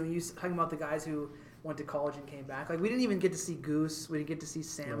 you talking about the guys who went to college and came back. Like, we didn't even get to see Goose. We didn't get to see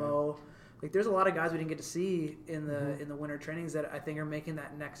Samo. Like, there's a lot of guys we didn't get to see in the winter trainings that I think are making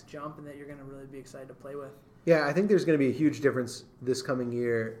that next jump and that you're going to really be excited to play with. Yeah, I think there's going to be a huge difference this coming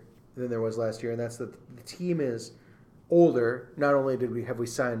year than there was last year, and that's that the team is older. Not only have we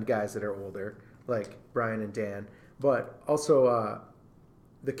signed guys that are older, like Brian and Dan, but also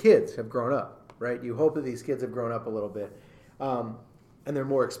the kids have grown up, right? You hope that these kids have grown up a little bit, and they're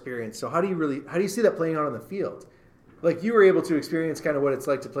more experienced. So how do you see that playing out on the field? Like, you were able to experience kind of what it's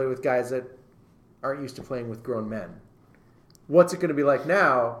like to play with guys that aren't used to playing with grown men. What's it going to be like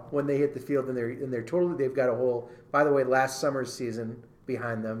now when they hit the field and they've got a whole, by the way, last summer's season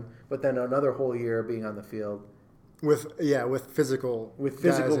behind them, but then another whole year being on the field. With physical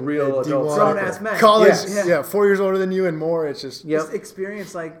real adults, grown-ass men. College, 4 years older than you and more. It's just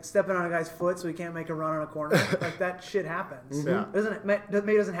experience, like stepping on a guy's foot so he can't make a run on a corner. Like, that shit happens. Yeah.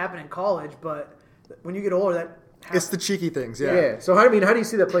 Maybe it doesn't happen in college, but when you get older, that happens. It's the cheeky things. Yeah. So how do you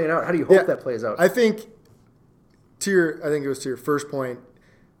see that playing out? How do you hope that plays out? I think it was to your first point.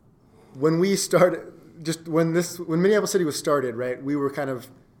 When we started, when Minneapolis City was started, right? We were kind of.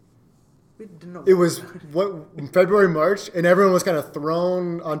 It was February, March, and everyone was kind of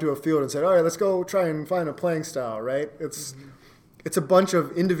thrown onto a field and said, "All right, let's go try and find a playing style." Right? It's a bunch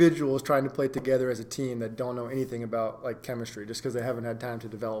of individuals trying to play together as a team that don't know anything about, like, chemistry, just because they haven't had time to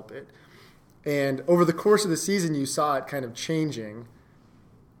develop it. And over the course of the season, you saw it kind of changing,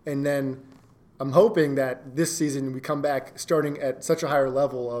 and then I'm hoping that this season we come back starting at such a higher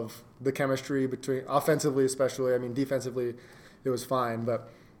level of the chemistry between offensively, especially. I mean, defensively, it was fine, but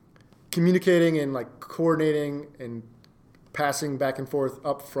communicating and, like, coordinating and passing back and forth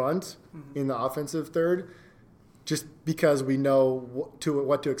up front in the offensive third, just because we know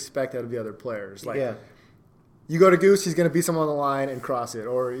what to expect out of the other players. Like, you go to Goose, he's going to be someone on the line and cross it,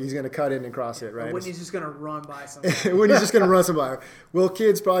 or he's going to cut in and cross it, right? Whitney's just going to run by somebody. Whitney's just going to run somebody. Will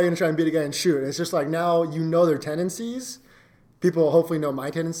Kid's probably going to try and beat a guy and shoot. And it's just like, now you know their tendencies. People hopefully know my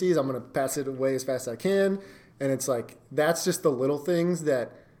tendencies. I'm going to pass it away as fast as I can. And it's like, that's just the little things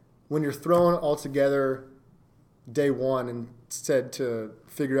that when you're thrown all together day one and said to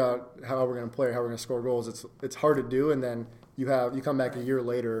figure out how we're going to play or how we're going to score goals, it's hard to do. And then you come back a year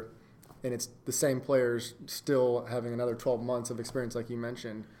later, and it's the same players still having another 12 months of experience, like you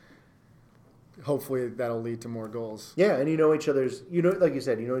mentioned. Hopefully that'll lead to more goals. Yeah, and you know each other's, like you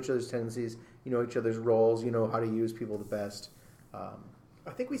said, you know each other's tendencies, you know each other's roles, you know how to use people the best. I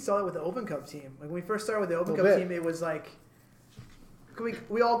think we saw it with the Open Cup team. Like when we first started with the Open Cup team, it was like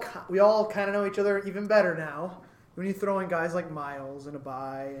we all kind of know each other even better now. When you throw in guys like Miles and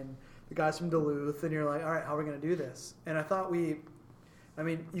Abai and the guys from Duluth, and you're like, all right, how are we going to do this? And I thought you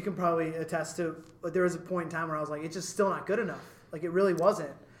can probably attest to, but there was a point in time where I was like, it's just still not good enough. Like it really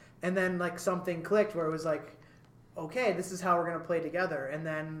wasn't. And then like something clicked where it was like, okay, this is how we're going to play together. And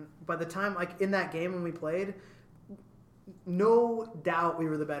then by the time, like in that game when we played, no doubt we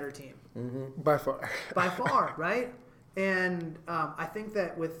were the better team. Mm-hmm. By far, right? And I think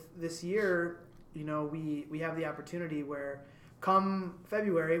that with this year, we have the opportunity where come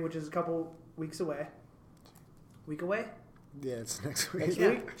February, which is a couple weeks away. Week away? Yeah, it's next week.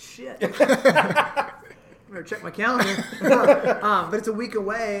 Shit. Better check my calendar. But it's a week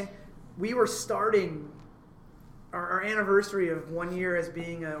away. We were starting our anniversary of 1 year as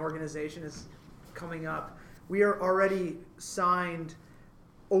being an organization is coming up. We are already signed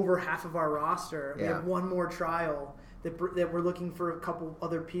over half of our roster. We have one more trial that we're looking for a couple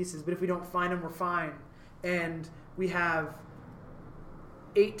other pieces. But if we don't find them, we're fine. And we have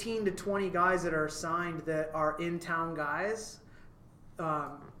 18 to 20 guys that are signed that are in-town guys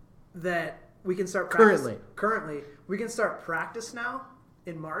that we can start practice. Currently. We can start practice now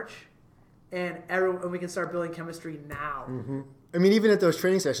in March, and we can start building chemistry now. Mm-hmm. I mean, even at those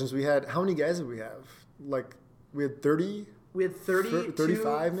training sessions, we had, how many guys did we have? Like, we had 30? We had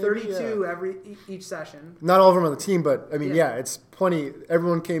 35 maybe? 32 each session. Not all of them on the team, but, I mean, it's plenty.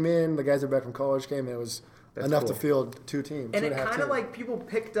 Everyone came in. The guys that were back from college came in. It was enough to field two teams. And it kind of like people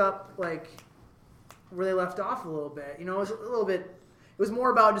picked up like where they left off a little bit. It was a little bit. It was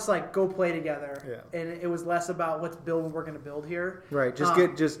more about just like go play together, and it was less about let's build what we're going to build here. Right. Just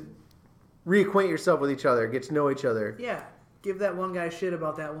reacquaint yourself with each other, get to know each other. Yeah. Give that one guy shit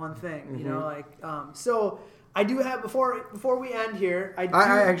about that one thing. So I do have before we end here. I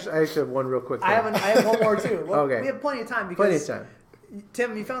actually have one real quick thing. I have one more too. Okay. We have plenty of time because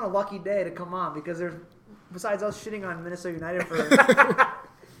Tim, you found a lucky day to come on because there's. Besides us shitting on Minnesota United for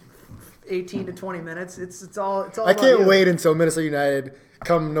 18 to 20 minutes, it's all. I can't wait until Minnesota United,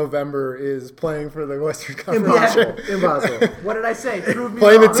 come November, is playing for the Western Conference. Impossible. What did I say? Prove me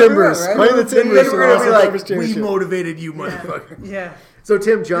playing wrong. the Timbers. Right? Playing the Timbers. We're going to be like, we motivated you, motherfucker. Yeah. So,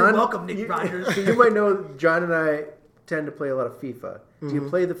 Tim, John. You're welcome, Nick Rogers. So you might know John and I tend to play a lot of FIFA. Do you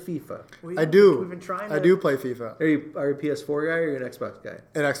play the FIFA? I do. We've been trying. I do play FIFA. Are you a PS4 guy or are you an Xbox guy?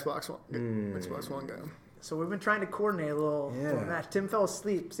 An Xbox One. Xbox One guy. So we've been trying to coordinate a little match. Tim fell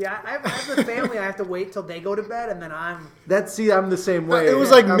asleep. See, I have a family. I have to wait till they go to bed, and then I'm the same way. It was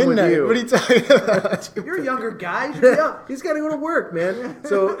like midnight. What are you talking about? You're a younger guy. You're young. He's got to go to work, man.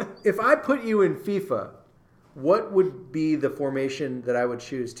 So if I put you in FIFA, what would be the formation that I would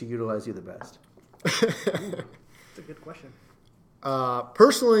choose to utilize you the best? That's a good question.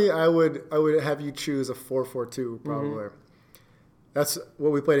 Personally, I would have you choose a 4-4-2 probably. Mm-hmm. That's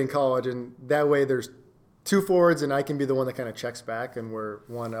what we played in college, and that way there's two forwards, and I can be the one that kind of checks back, and where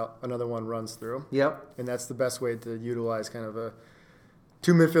another one runs through. Yep. And that's the best way to utilize kind of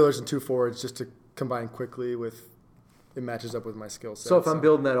two midfielders and two forwards, just to combine quickly with. It matches up with my skill set. So if I'm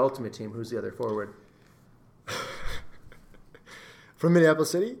building that ultimate team, who's the other forward? From Minneapolis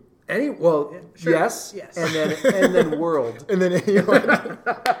City? Sure. Yes, and then world, and then anyone.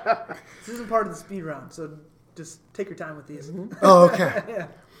 This isn't part of the speed round, so just take your time with these. Mm-hmm. Oh, okay. Yeah.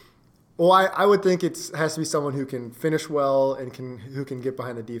 Well, I would think it has to be someone who can finish well and who can get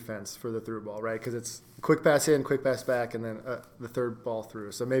behind the defense for the through ball, right? Because it's quick pass in, quick pass back, and then the third ball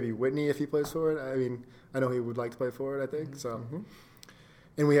through. So maybe Whitney if he plays forward. I mean, I know he would like to play forward. I think so. Mm-hmm.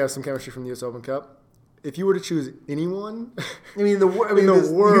 And we have some chemistry from the U.S. Open Cup. If you were to choose anyone, the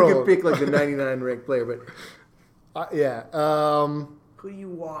world, you could pick like the 99 ranked player, but who do you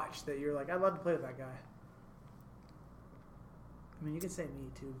watch that you're like, I'd love to play with that guy? I mean, you can say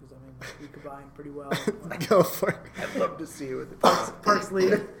me too, because we combine pretty well. Go for it. I'd love to see you with the Parks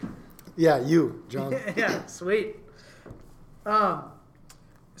lead. Yeah, you, John. Yeah, sweet.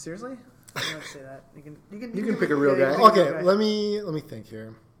 Seriously? I don't have to say that. You can pick a real guy. Okay, let me think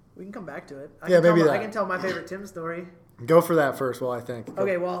here. We can come back to it. I can tell my favorite Tim story. Go for that first while I think.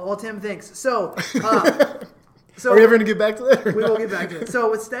 Okay, while Tim thinks. So, are we ever going to get back to that? We will get back to it. So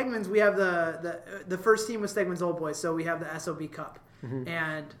with Stegman's, we have the first team was Stegman's Old Boys. So we have the SOB Cup,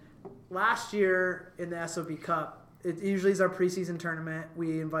 and last year in the SOB Cup, it usually is our preseason tournament.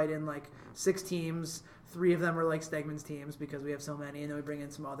 We invite in like 6 teams. 3 of them are like Stegman's teams because we have so many, and then we bring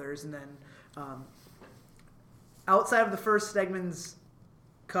in some others. And then outside of the first Stegman's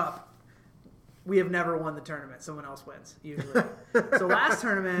Cup, we have never won the tournament. Someone else wins usually. So last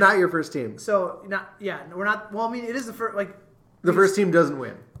tournament, Not your first team. So we're not. Well, I mean, it is the first. Like The first team doesn't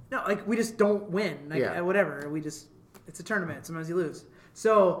win. no, like we just don't win. Like whatever. It's a tournament. Sometimes you lose.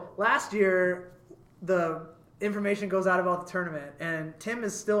 So last year, the information goes out about the tournament, and Tim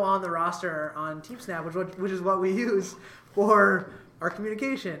is still on the roster on TeamSnap, which is what we use for our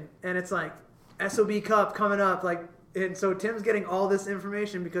communication. And it's like SOB Cup coming up, like, and so Tim's getting all this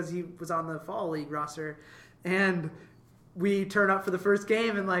information because he was on the Fall League roster, and we turn up for the first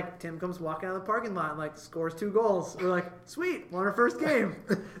game, and like Tim comes walking out of the parking lot, and, like scores 2 goals. We're like, sweet, won our first game.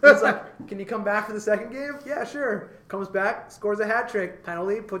 It's like, can you come back for the second game? Yeah, sure. Comes back, scores a hat trick,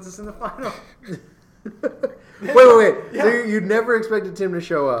 penalty, puts us in the final. Wait. Yeah. So you never expected Tim to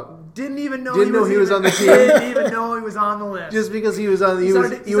show up? Didn't even know he was on the team? Didn't even know he was on the list. Just because he was on,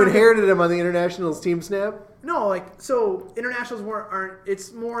 you inherited him on the Internationals team snap? No, like, so internationals aren't.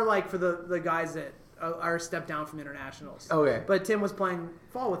 It's more like for the guys that are stepped down from internationals. Okay. But Tim was playing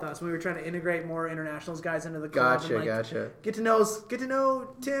fall with us. We were trying to integrate more internationals guys into the club. Gotcha. Get to know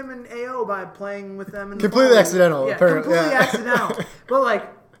Tim and AO by playing with them. In the Completely fall. accidental. Yeah, apparently. completely accidental. But like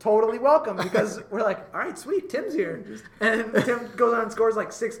totally welcome because we're like, all right, sweet, Tim's here, and Tim goes on and scores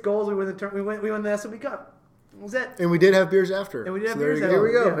like 6 goals. We win the we won the SOB Cup. That was it. And we did have beers after. And we did have there beers you after. go.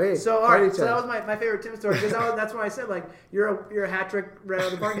 Here we go. Yeah. Hey, so all party right, so time. that was my favorite Tim story because that's why I said like you're a hat trick right out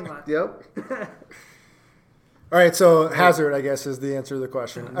of the parking lot. Yep. All right, so Hazard, I guess, is the answer to the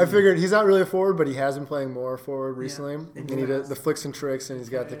question. I figured he's not really a forward, but he has been playing more forward recently. And he does the flicks and tricks, and he's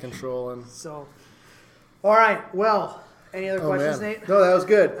got the control. And So, all right. Well, any other questions, man. Nate? No, that was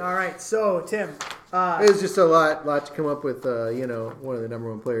good. All right. So, Tim. It was just a lot to come up with. One of the number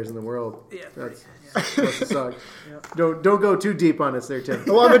 1 players in the world. Yeah. That's the song. Don't go too deep on us there, Tim.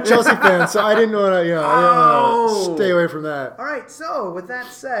 well, I'm a Chelsea fan, so I didn't want to, stay away from that. All right. So, with that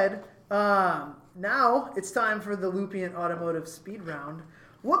said, now it's time for the Lupien Automotive Speed Round.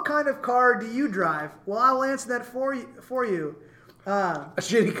 What kind of car do you drive? Well, I'll answer that for you. A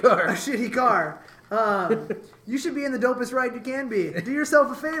shitty car. A shitty car. You should be in the dopest ride you can be. Do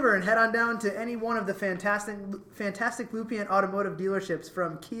yourself a favor and head on down to any one of the fantastic Lupien Automotive dealerships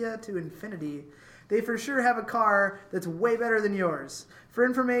from Kia to Infiniti. They for sure have a car that's way better than yours. For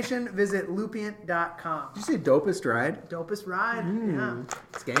information, visit lupien.com. Did you say dopest ride? Dopest ride? Yeah.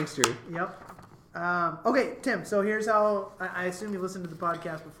 It's gangster. Yep. Okay, Tim, so here's how I assume you've listened to the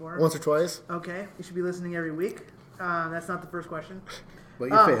podcast before. Once or twice. Okay, you should be listening every week. That's not the first question. But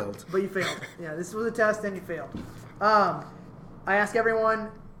you failed. But you failed. Yeah, this was a test and you failed. I ask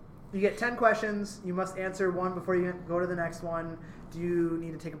everyone, you get 10 questions. You must answer one before you go to the next one. Do you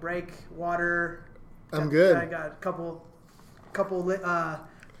need to take a break? Water? I'm good. I got a couple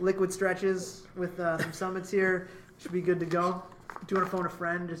liquid stretches with some summits here. Should be good to go. Do you want to phone a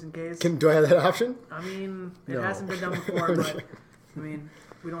friend just in case? Do I have that option? I mean, it No. hasn't been done before, but I mean,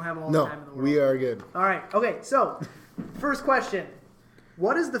 we don't have all the time in the No, world. we are good. All right. Okay. So, first question: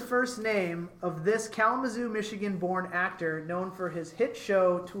 what is the first name of this Kalamazoo, Michigan-born actor known for his hit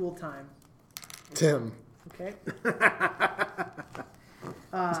show Tool Time? Tim. Okay.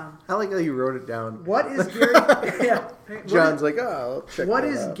 I like how you wrote it down. What is Gary? Yeah. John's like, I'll check What that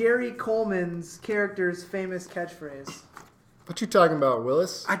is out. Gary Coleman's character's famous catchphrase? What you talking about,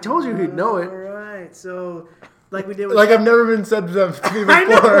 Willis? I told you he'd know All it. right. So, like we did with Like I've never been said to them to me before. I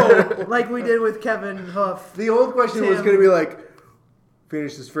know. Like we did with Kevin Huff. The old question was Tim. going to be like,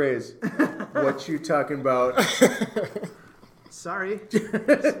 finish this phrase. What you talking about? Sorry. Just want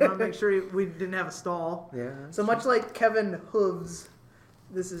to make sure we didn't have a stall. Yeah. So much like Kevin Hooves,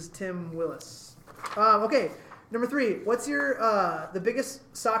 this is Tim Willis. Okay, number 3. What's your the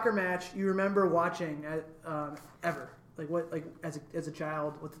biggest soccer match you remember watching ever? Like what? Like as a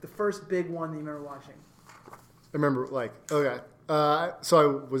child, what's the first big one that you remember watching? I remember, okay. So I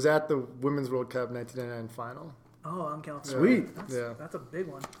was at the Women's World Cup 1999 final. Oh, I'm California. Sweet. That's a big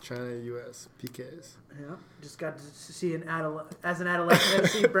one. China, U.S., PKs. Yeah, just got to see as an adolescent,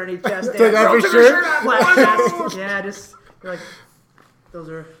 see Bernie Chastain. Took off his shirt? Black chest. Yeah, just like those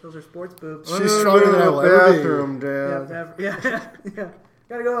are sports boobs. She's stronger than I will ever be. Bathroom, Dad. Yeah.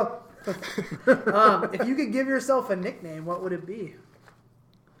 Gotta go. If you could give yourself a nickname, what would it be?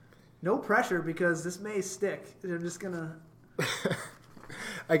 No pressure because this may stick. I'm just gonna.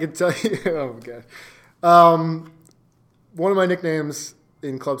 I can tell you. Oh my god. One of my nicknames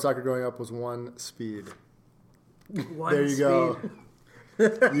in club soccer growing up was One Speed. One There you go.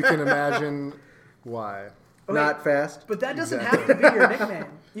 You can imagine why. Okay, Not fast. But that doesn't Exactly. have to be your nickname.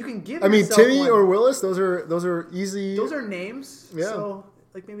 You can give. I mean, yourself Timmy one. or Willis, those are easy. Those are names. Yeah. So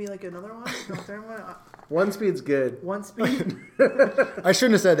like maybe like another one. No, third one. One speed's good. One speed. I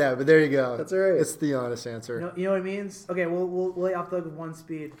shouldn't have said that, but there you go. That's all right. It's the honest answer. You know what it means? Okay, we'll lay off the with one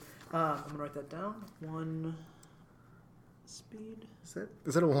speed. I'm gonna write that down. One speed.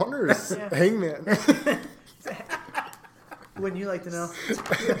 Is it a one or a Yeah. hangman? Wouldn't you like to know?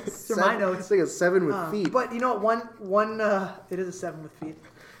 These are my notes. It's like a 7 with feet. But you know what? It is a 7 with feet.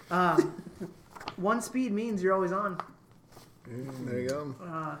 One speed means you're always on. There you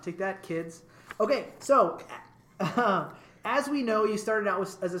go. Take that, kids. Okay, so as we know, you started out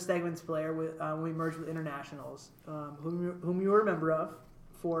as a Stegman's player when we merged with Internationals, whom you were a member of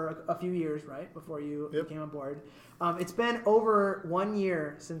for a few years, right, before you came on board. It's been over 1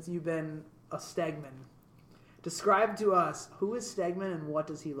 year since you've been a Stegman. Describe to us, who is Stegman and what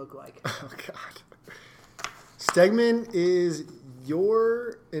does he look like? Oh, God. Stegman is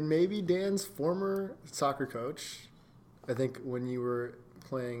your and maybe Dan's former soccer coach, I think, when you were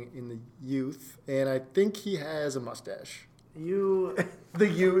playing in the youth. And I think he has a mustache. The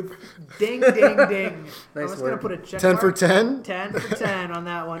youth. Ding, ding, ding. I'm just going to work. put a check 10 mark. for 10? 10 for 10 on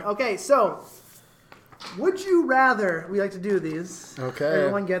that one. Okay, so would you rather, we like to do these. Okay.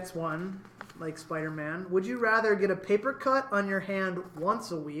 Everyone gets one, like Spider-Man. Would you rather get a paper cut on your hand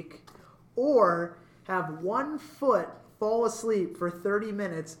once a week or have 1 foot fall asleep for 30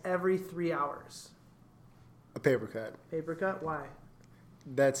 minutes every 3 hours? A paper cut. Paper cut? Why?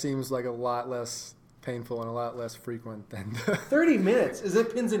 That seems like a lot less painful and a lot less frequent than 30 minutes. Is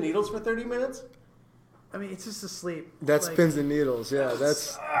it pins and needles for 30 minutes? I mean, it's just asleep. That's like, pins and needles. Yeah,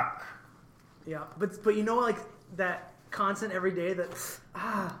 that's Yeah, but you know, like that constant every day that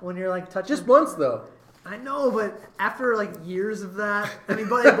when you're like touching. Just once, though. I know, but after like years of that, I mean,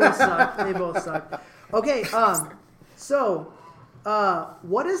 but they both suck. They both suck. Okay, so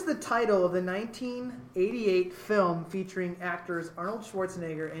what is the title of the 1988 film featuring actors Arnold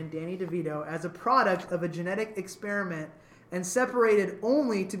Schwarzenegger and Danny DeVito as a product of a genetic experiment and separated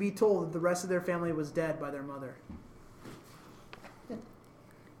only to be told that the rest of their family was dead by their mother?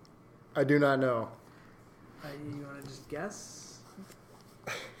 I do not know. You want to just guess?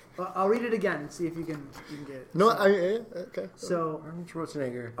 Well, I'll read it again. See if you can get it. No, So- okay. So Arnold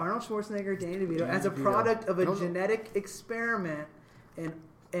Schwarzenegger. Arnold Schwarzenegger, Danny DeVito, as a product of a genetic experiment, and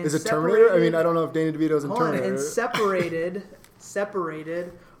Is it Terminator? I mean, I don't know if Danny DeVito's in hold on, Terminator. and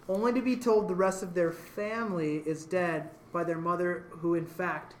separated, only to be told the rest of their family is dead by their mother, who in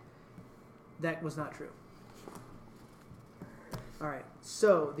fact, that was not true. All right,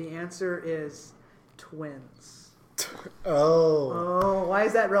 so the answer is twins. Oh, Oh, why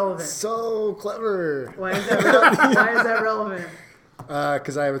is that relevant? so clever. Why is that relevant?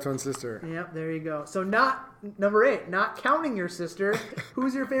 Because I have a twin sister. Yep, there you go. So not number 8, not counting your sister.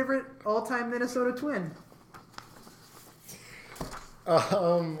 Who's your favorite all-time Minnesota Twin?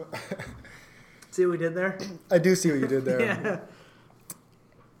 See what we did there? I do see what you did there. Yeah.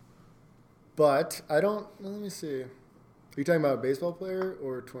 But I don't. Let me see. Are you talking about a baseball player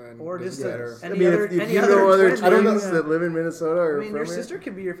or a twin? Or Does just it matter? any I mean, other, if any you other know other twin, I don't know. twins that live in Minnesota or I mean, your from here. sister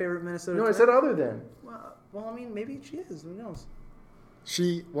could be your favorite Minnesota No, I twin. said other than. Well, I mean, maybe she is. Who knows?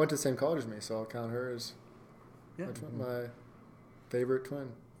 She went to the same college as me, so I'll count her as Yeah. my favorite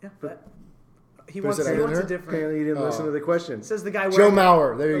twin. Yeah, but he Who wants said I a didn't hear? different. Apparently you didn't listen to the question. Says the guy Joe wearing.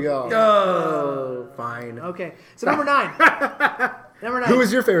 Mauer. There you go. Oh, fine. Okay, so number 9. Number 9. Who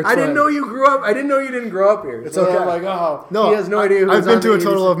was your favorite twin? I didn't know you grew up. I didn't know you didn't grow up here. It's So okay. I'm like, oh, No, he has no idea. I've been to a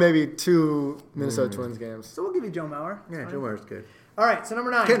total of maybe 2 Minnesota Twins games. So we'll give you Joe Mauer. It's Yeah, fine. Joe Mauer's good. All right, so number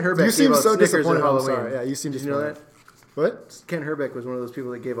 9. Ken Herbeck You seem gave out so Snickers at disappointed. I'm Halloween. sorry. Yeah, you seem Did you know that? disappointed. What? Ken Herbeck was one of those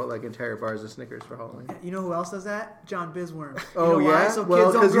people that gave out like entire bars of Snickers for Halloween. You know who else does that? John Bisworm. Oh, you know why? yeah? So Well,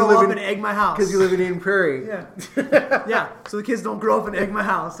 kids 'cause don't you grow live up in- and egg my house. Because you live in Eden Prairie. Yeah. Yeah. So the kids don't grow up and egg my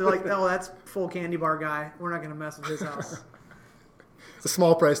house. They're like, oh, that's full candy bar guy. We're not going to mess with his house. It's a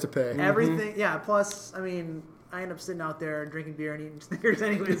small price to pay. Everything. Yeah. Plus, I mean, I end up sitting out there drinking beer and eating Snickers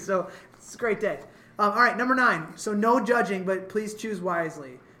anyway. So it's a great day. All right. Number 9. So no judging, but please choose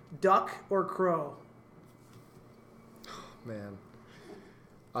wisely. Duck or crow? Man.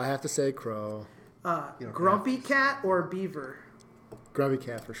 I have to say crow. Grumpy cat or beaver? Grubby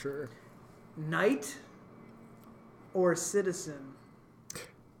cat for sure. Knight or citizen?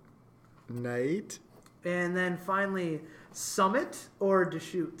 Knight. And then finally, Summit or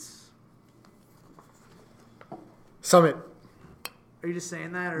Deschutes? Summit. Are you just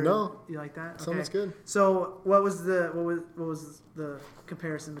saying that, or No. you like that? Okay. Summit's good. So, what was the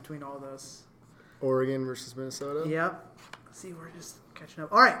comparison between all those? Oregon versus Minnesota. Yep. See, we're just catching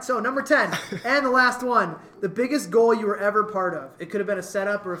up. All right, so number 10, and the last one. The biggest goal you were ever part of. It could have been a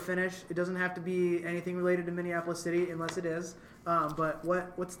setup or a finish. It doesn't have to be anything related to Minneapolis City, unless it is. But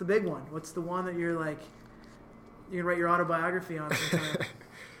what's the big one? What's the one that you're like, you can write your autobiography on sometime?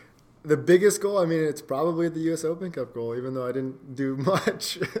 The biggest goal, I mean, it's probably the U.S. Open Cup goal, even though I didn't do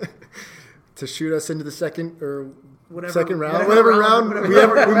much to shoot us into the second round, whatever round we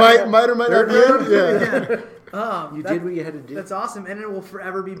might or might not be in. Yeah. You did what you had to do. That's awesome, and it will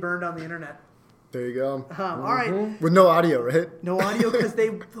forever be burned on the internet. There you go. All right. With no audio, right? No audio because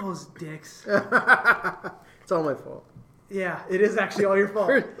those dicks. It's all my fault. Yeah, it is actually all your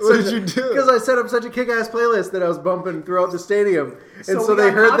fault. What did you do? Because I set up such a kick-ass playlist that I was bumping throughout the stadium. And so we they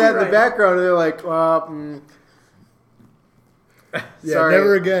got heard that in the copyright. background, and they're like, Yeah, sorry.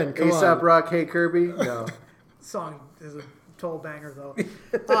 never again. Come A$AP on. Rock, Hey Kirby? No. Song is a total banger, though.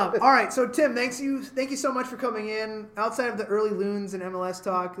 All right, so Tim, thank you so much for coming in. Outside of the early Loons and MLS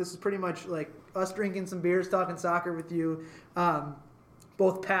talk, this is pretty much like us drinking some beers, talking soccer with you,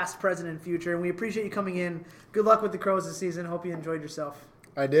 both past, present, and future. And we appreciate you coming in. Good luck with the Crows this season. Hope you enjoyed yourself.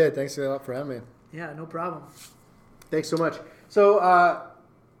 I did. Thanks a lot for having me. Yeah, no problem. Thanks so much. So,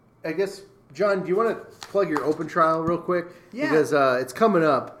 I guess, John, do you want to plug your open trial real quick? Yeah. Because it's coming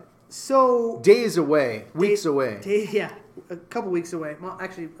up. So Days away. Weeks away. Yeah, a couple weeks away. Well,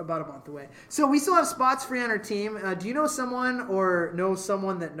 actually, about a month away. So we still have spots free on our team. Do you know someone or know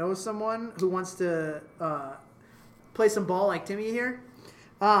someone that knows someone who wants to play some ball like Timmy here?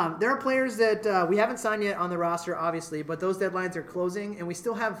 There are players that we haven't signed yet on the roster, obviously, but those deadlines are closing, and we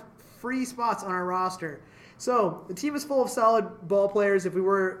still have free spots on our roster. So the team is full of solid ball players if we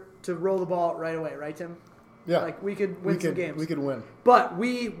were to roll the ball right away, right, Tim? Yeah. Like we could win some games. We could win. But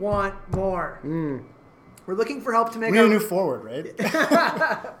we want more. We're looking for help to make We need a new forward, right?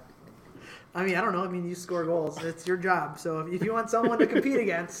 I mean, I don't know. I mean, you score goals. It's your job. So if you want someone to compete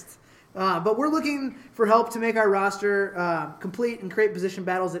against. But we're looking for help to make our roster complete and create position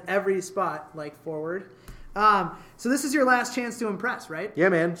battles at every spot, like forward. So this is your last chance to impress, right? Yeah,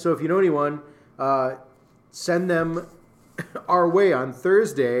 man. So if you know anyone, send them our way on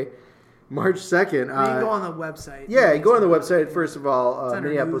Thursday, March 2nd. You can go on the website. Yeah, go on the website, first of all, It's under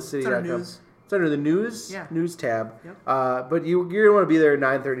MinneapolisCity.com. news. It's under the news, Yeah. news tab. Yep. But you're going to want to be there at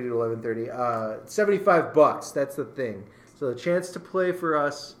 9:30 to 11:30. $75, that's the thing. So the chance to play for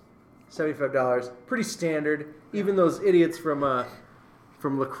us, $75, pretty standard. Even those idiots from La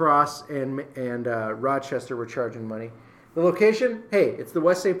Crosse and Rochester were charging money. The location, hey, it's the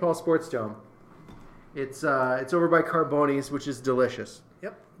West St. Paul Sports Dome. It's over by Carboni's, which is delicious.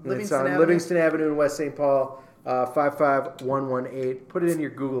 Yep. And it's on Livingston Avenue in West St. Paul, 55118. Put it in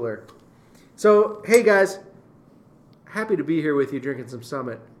your Googler. So, hey guys, happy to be here with you drinking some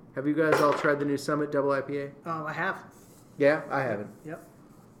Summit. Have you guys all tried the new Summit Double IPA? I have. Yeah, I haven't. Yep.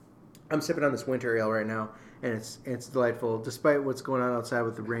 I'm sipping on this winter ale right now, and it's delightful. Despite what's going on outside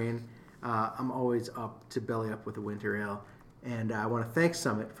with the rain, I'm always up to belly up with a winter ale. And I want to thank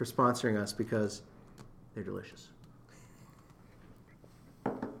Summit for sponsoring us because they're delicious.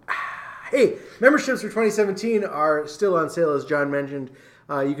 Hey, memberships for 2017 are still on sale, as John mentioned.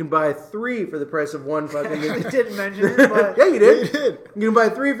 You can buy 3 for the price of one fucking... I didn't mention it, but... Yeah, you did. You did. You can buy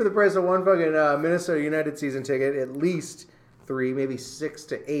 3 for the price of one fucking Minnesota United season ticket. At least 3, maybe 6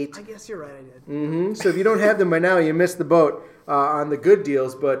 to 8. I guess you're right, I did. So if you don't have them by now, you missed the boat on the good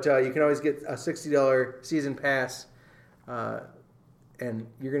deals. But you can always get a $60 season pass. And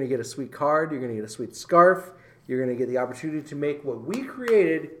you're going to get a sweet card. You're going to get a sweet scarf. You're going to get the opportunity to make what we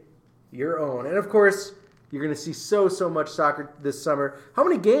created your own. And, of course, you're going to see so much soccer this summer. How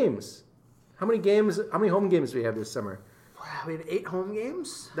many games? How many home games do we have this summer? Wow, we have 8 home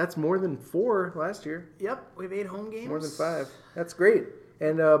games. That's more than 4 last year. Yep, we have 8 home games. More than 5. That's great.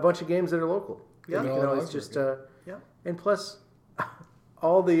 And a bunch of games that are local. Yeah. You can always just... Yep. And plus,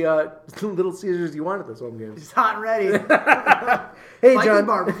 all the Little Caesars you want at those home games. He's hot and ready. Hey, Viking John.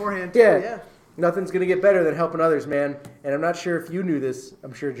 bar beforehand, too. Yeah. Nothing's going to get better than helping others, man. And I'm not sure if you knew this.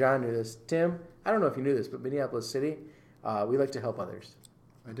 I'm sure John knew this. Tim, I don't know if you knew this, but Minneapolis City, we like to help others.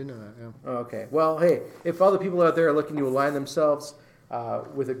 I did know that, yeah. Oh, okay. Well, hey, if all the people out there are looking to align themselves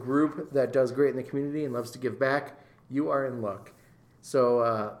with a group that does great in the community and loves to give back, you are in luck.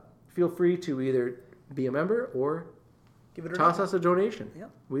 So feel free to either be a member or Give it a toss us a donation. Yep.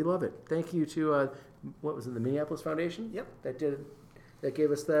 We love it. Thank you to, what was it, the Minneapolis Foundation? Yep. That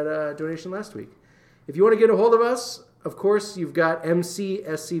gave us that donation last week. If you want to get a hold of us, of course, you've got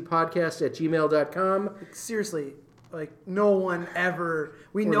mcscpodcast@gmail.com. Seriously, like no one ever.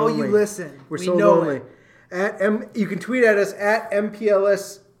 We We're know lonely. you listen. We're we so know lonely. it. You can tweet at us at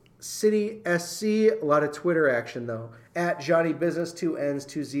MPLS City SC. A lot of Twitter action, though. At Johnny Business, 2 N's,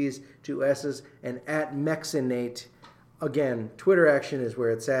 2 Z's, 2 S's, and at Mexinate. Again, Twitter action is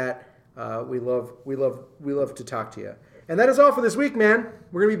where it's at. We love to talk to you. And that is all for this week, man.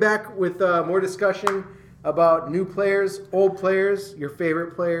 We're going to be back with more discussion about new players, old players, your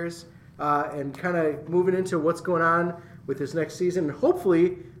favorite players, and kind of moving into what's going on with this next season.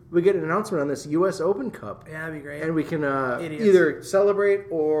 Hopefully, we get an announcement on this U.S. Open Cup. Yeah, that'd be great. And we can either celebrate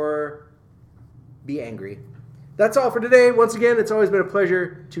or be angry. That's all for today. Once again, it's always been a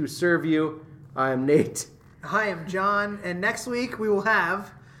pleasure to serve you. I am Nate. I am John. And next week, we will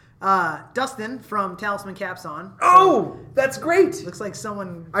have Dustin from Talisman Caps on. Oh, that's great. Looks like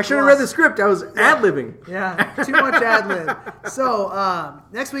someone... I should have read the script. I was ad-libbing. Yeah, too much ad-lib. So,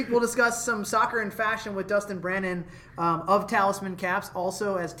 next week we'll discuss some soccer and fashion with Dustin Brennan of Talisman Caps,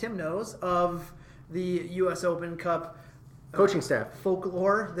 also, as Tim knows, of the U.S. Open Cup coaching staff.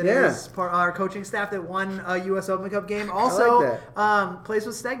 Folklore that is part of our coaching staff that won a U.S. Open Cup game. Also, plays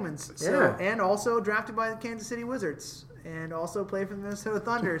with Stegmans. So, and also drafted by the Kansas City Wizards. And also play for the Minnesota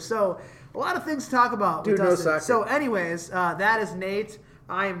Thunder. So, a lot of things to talk about. Dude, no soccer. So, anyways, that is Nate.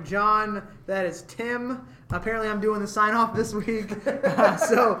 I am John. That is Tim. Apparently, I'm doing the sign-off this week.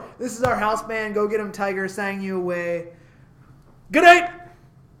 So, this is our house band. Go get 'em, Tiger. Sang you away. Good night.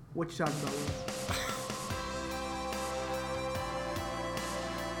 What you talking about?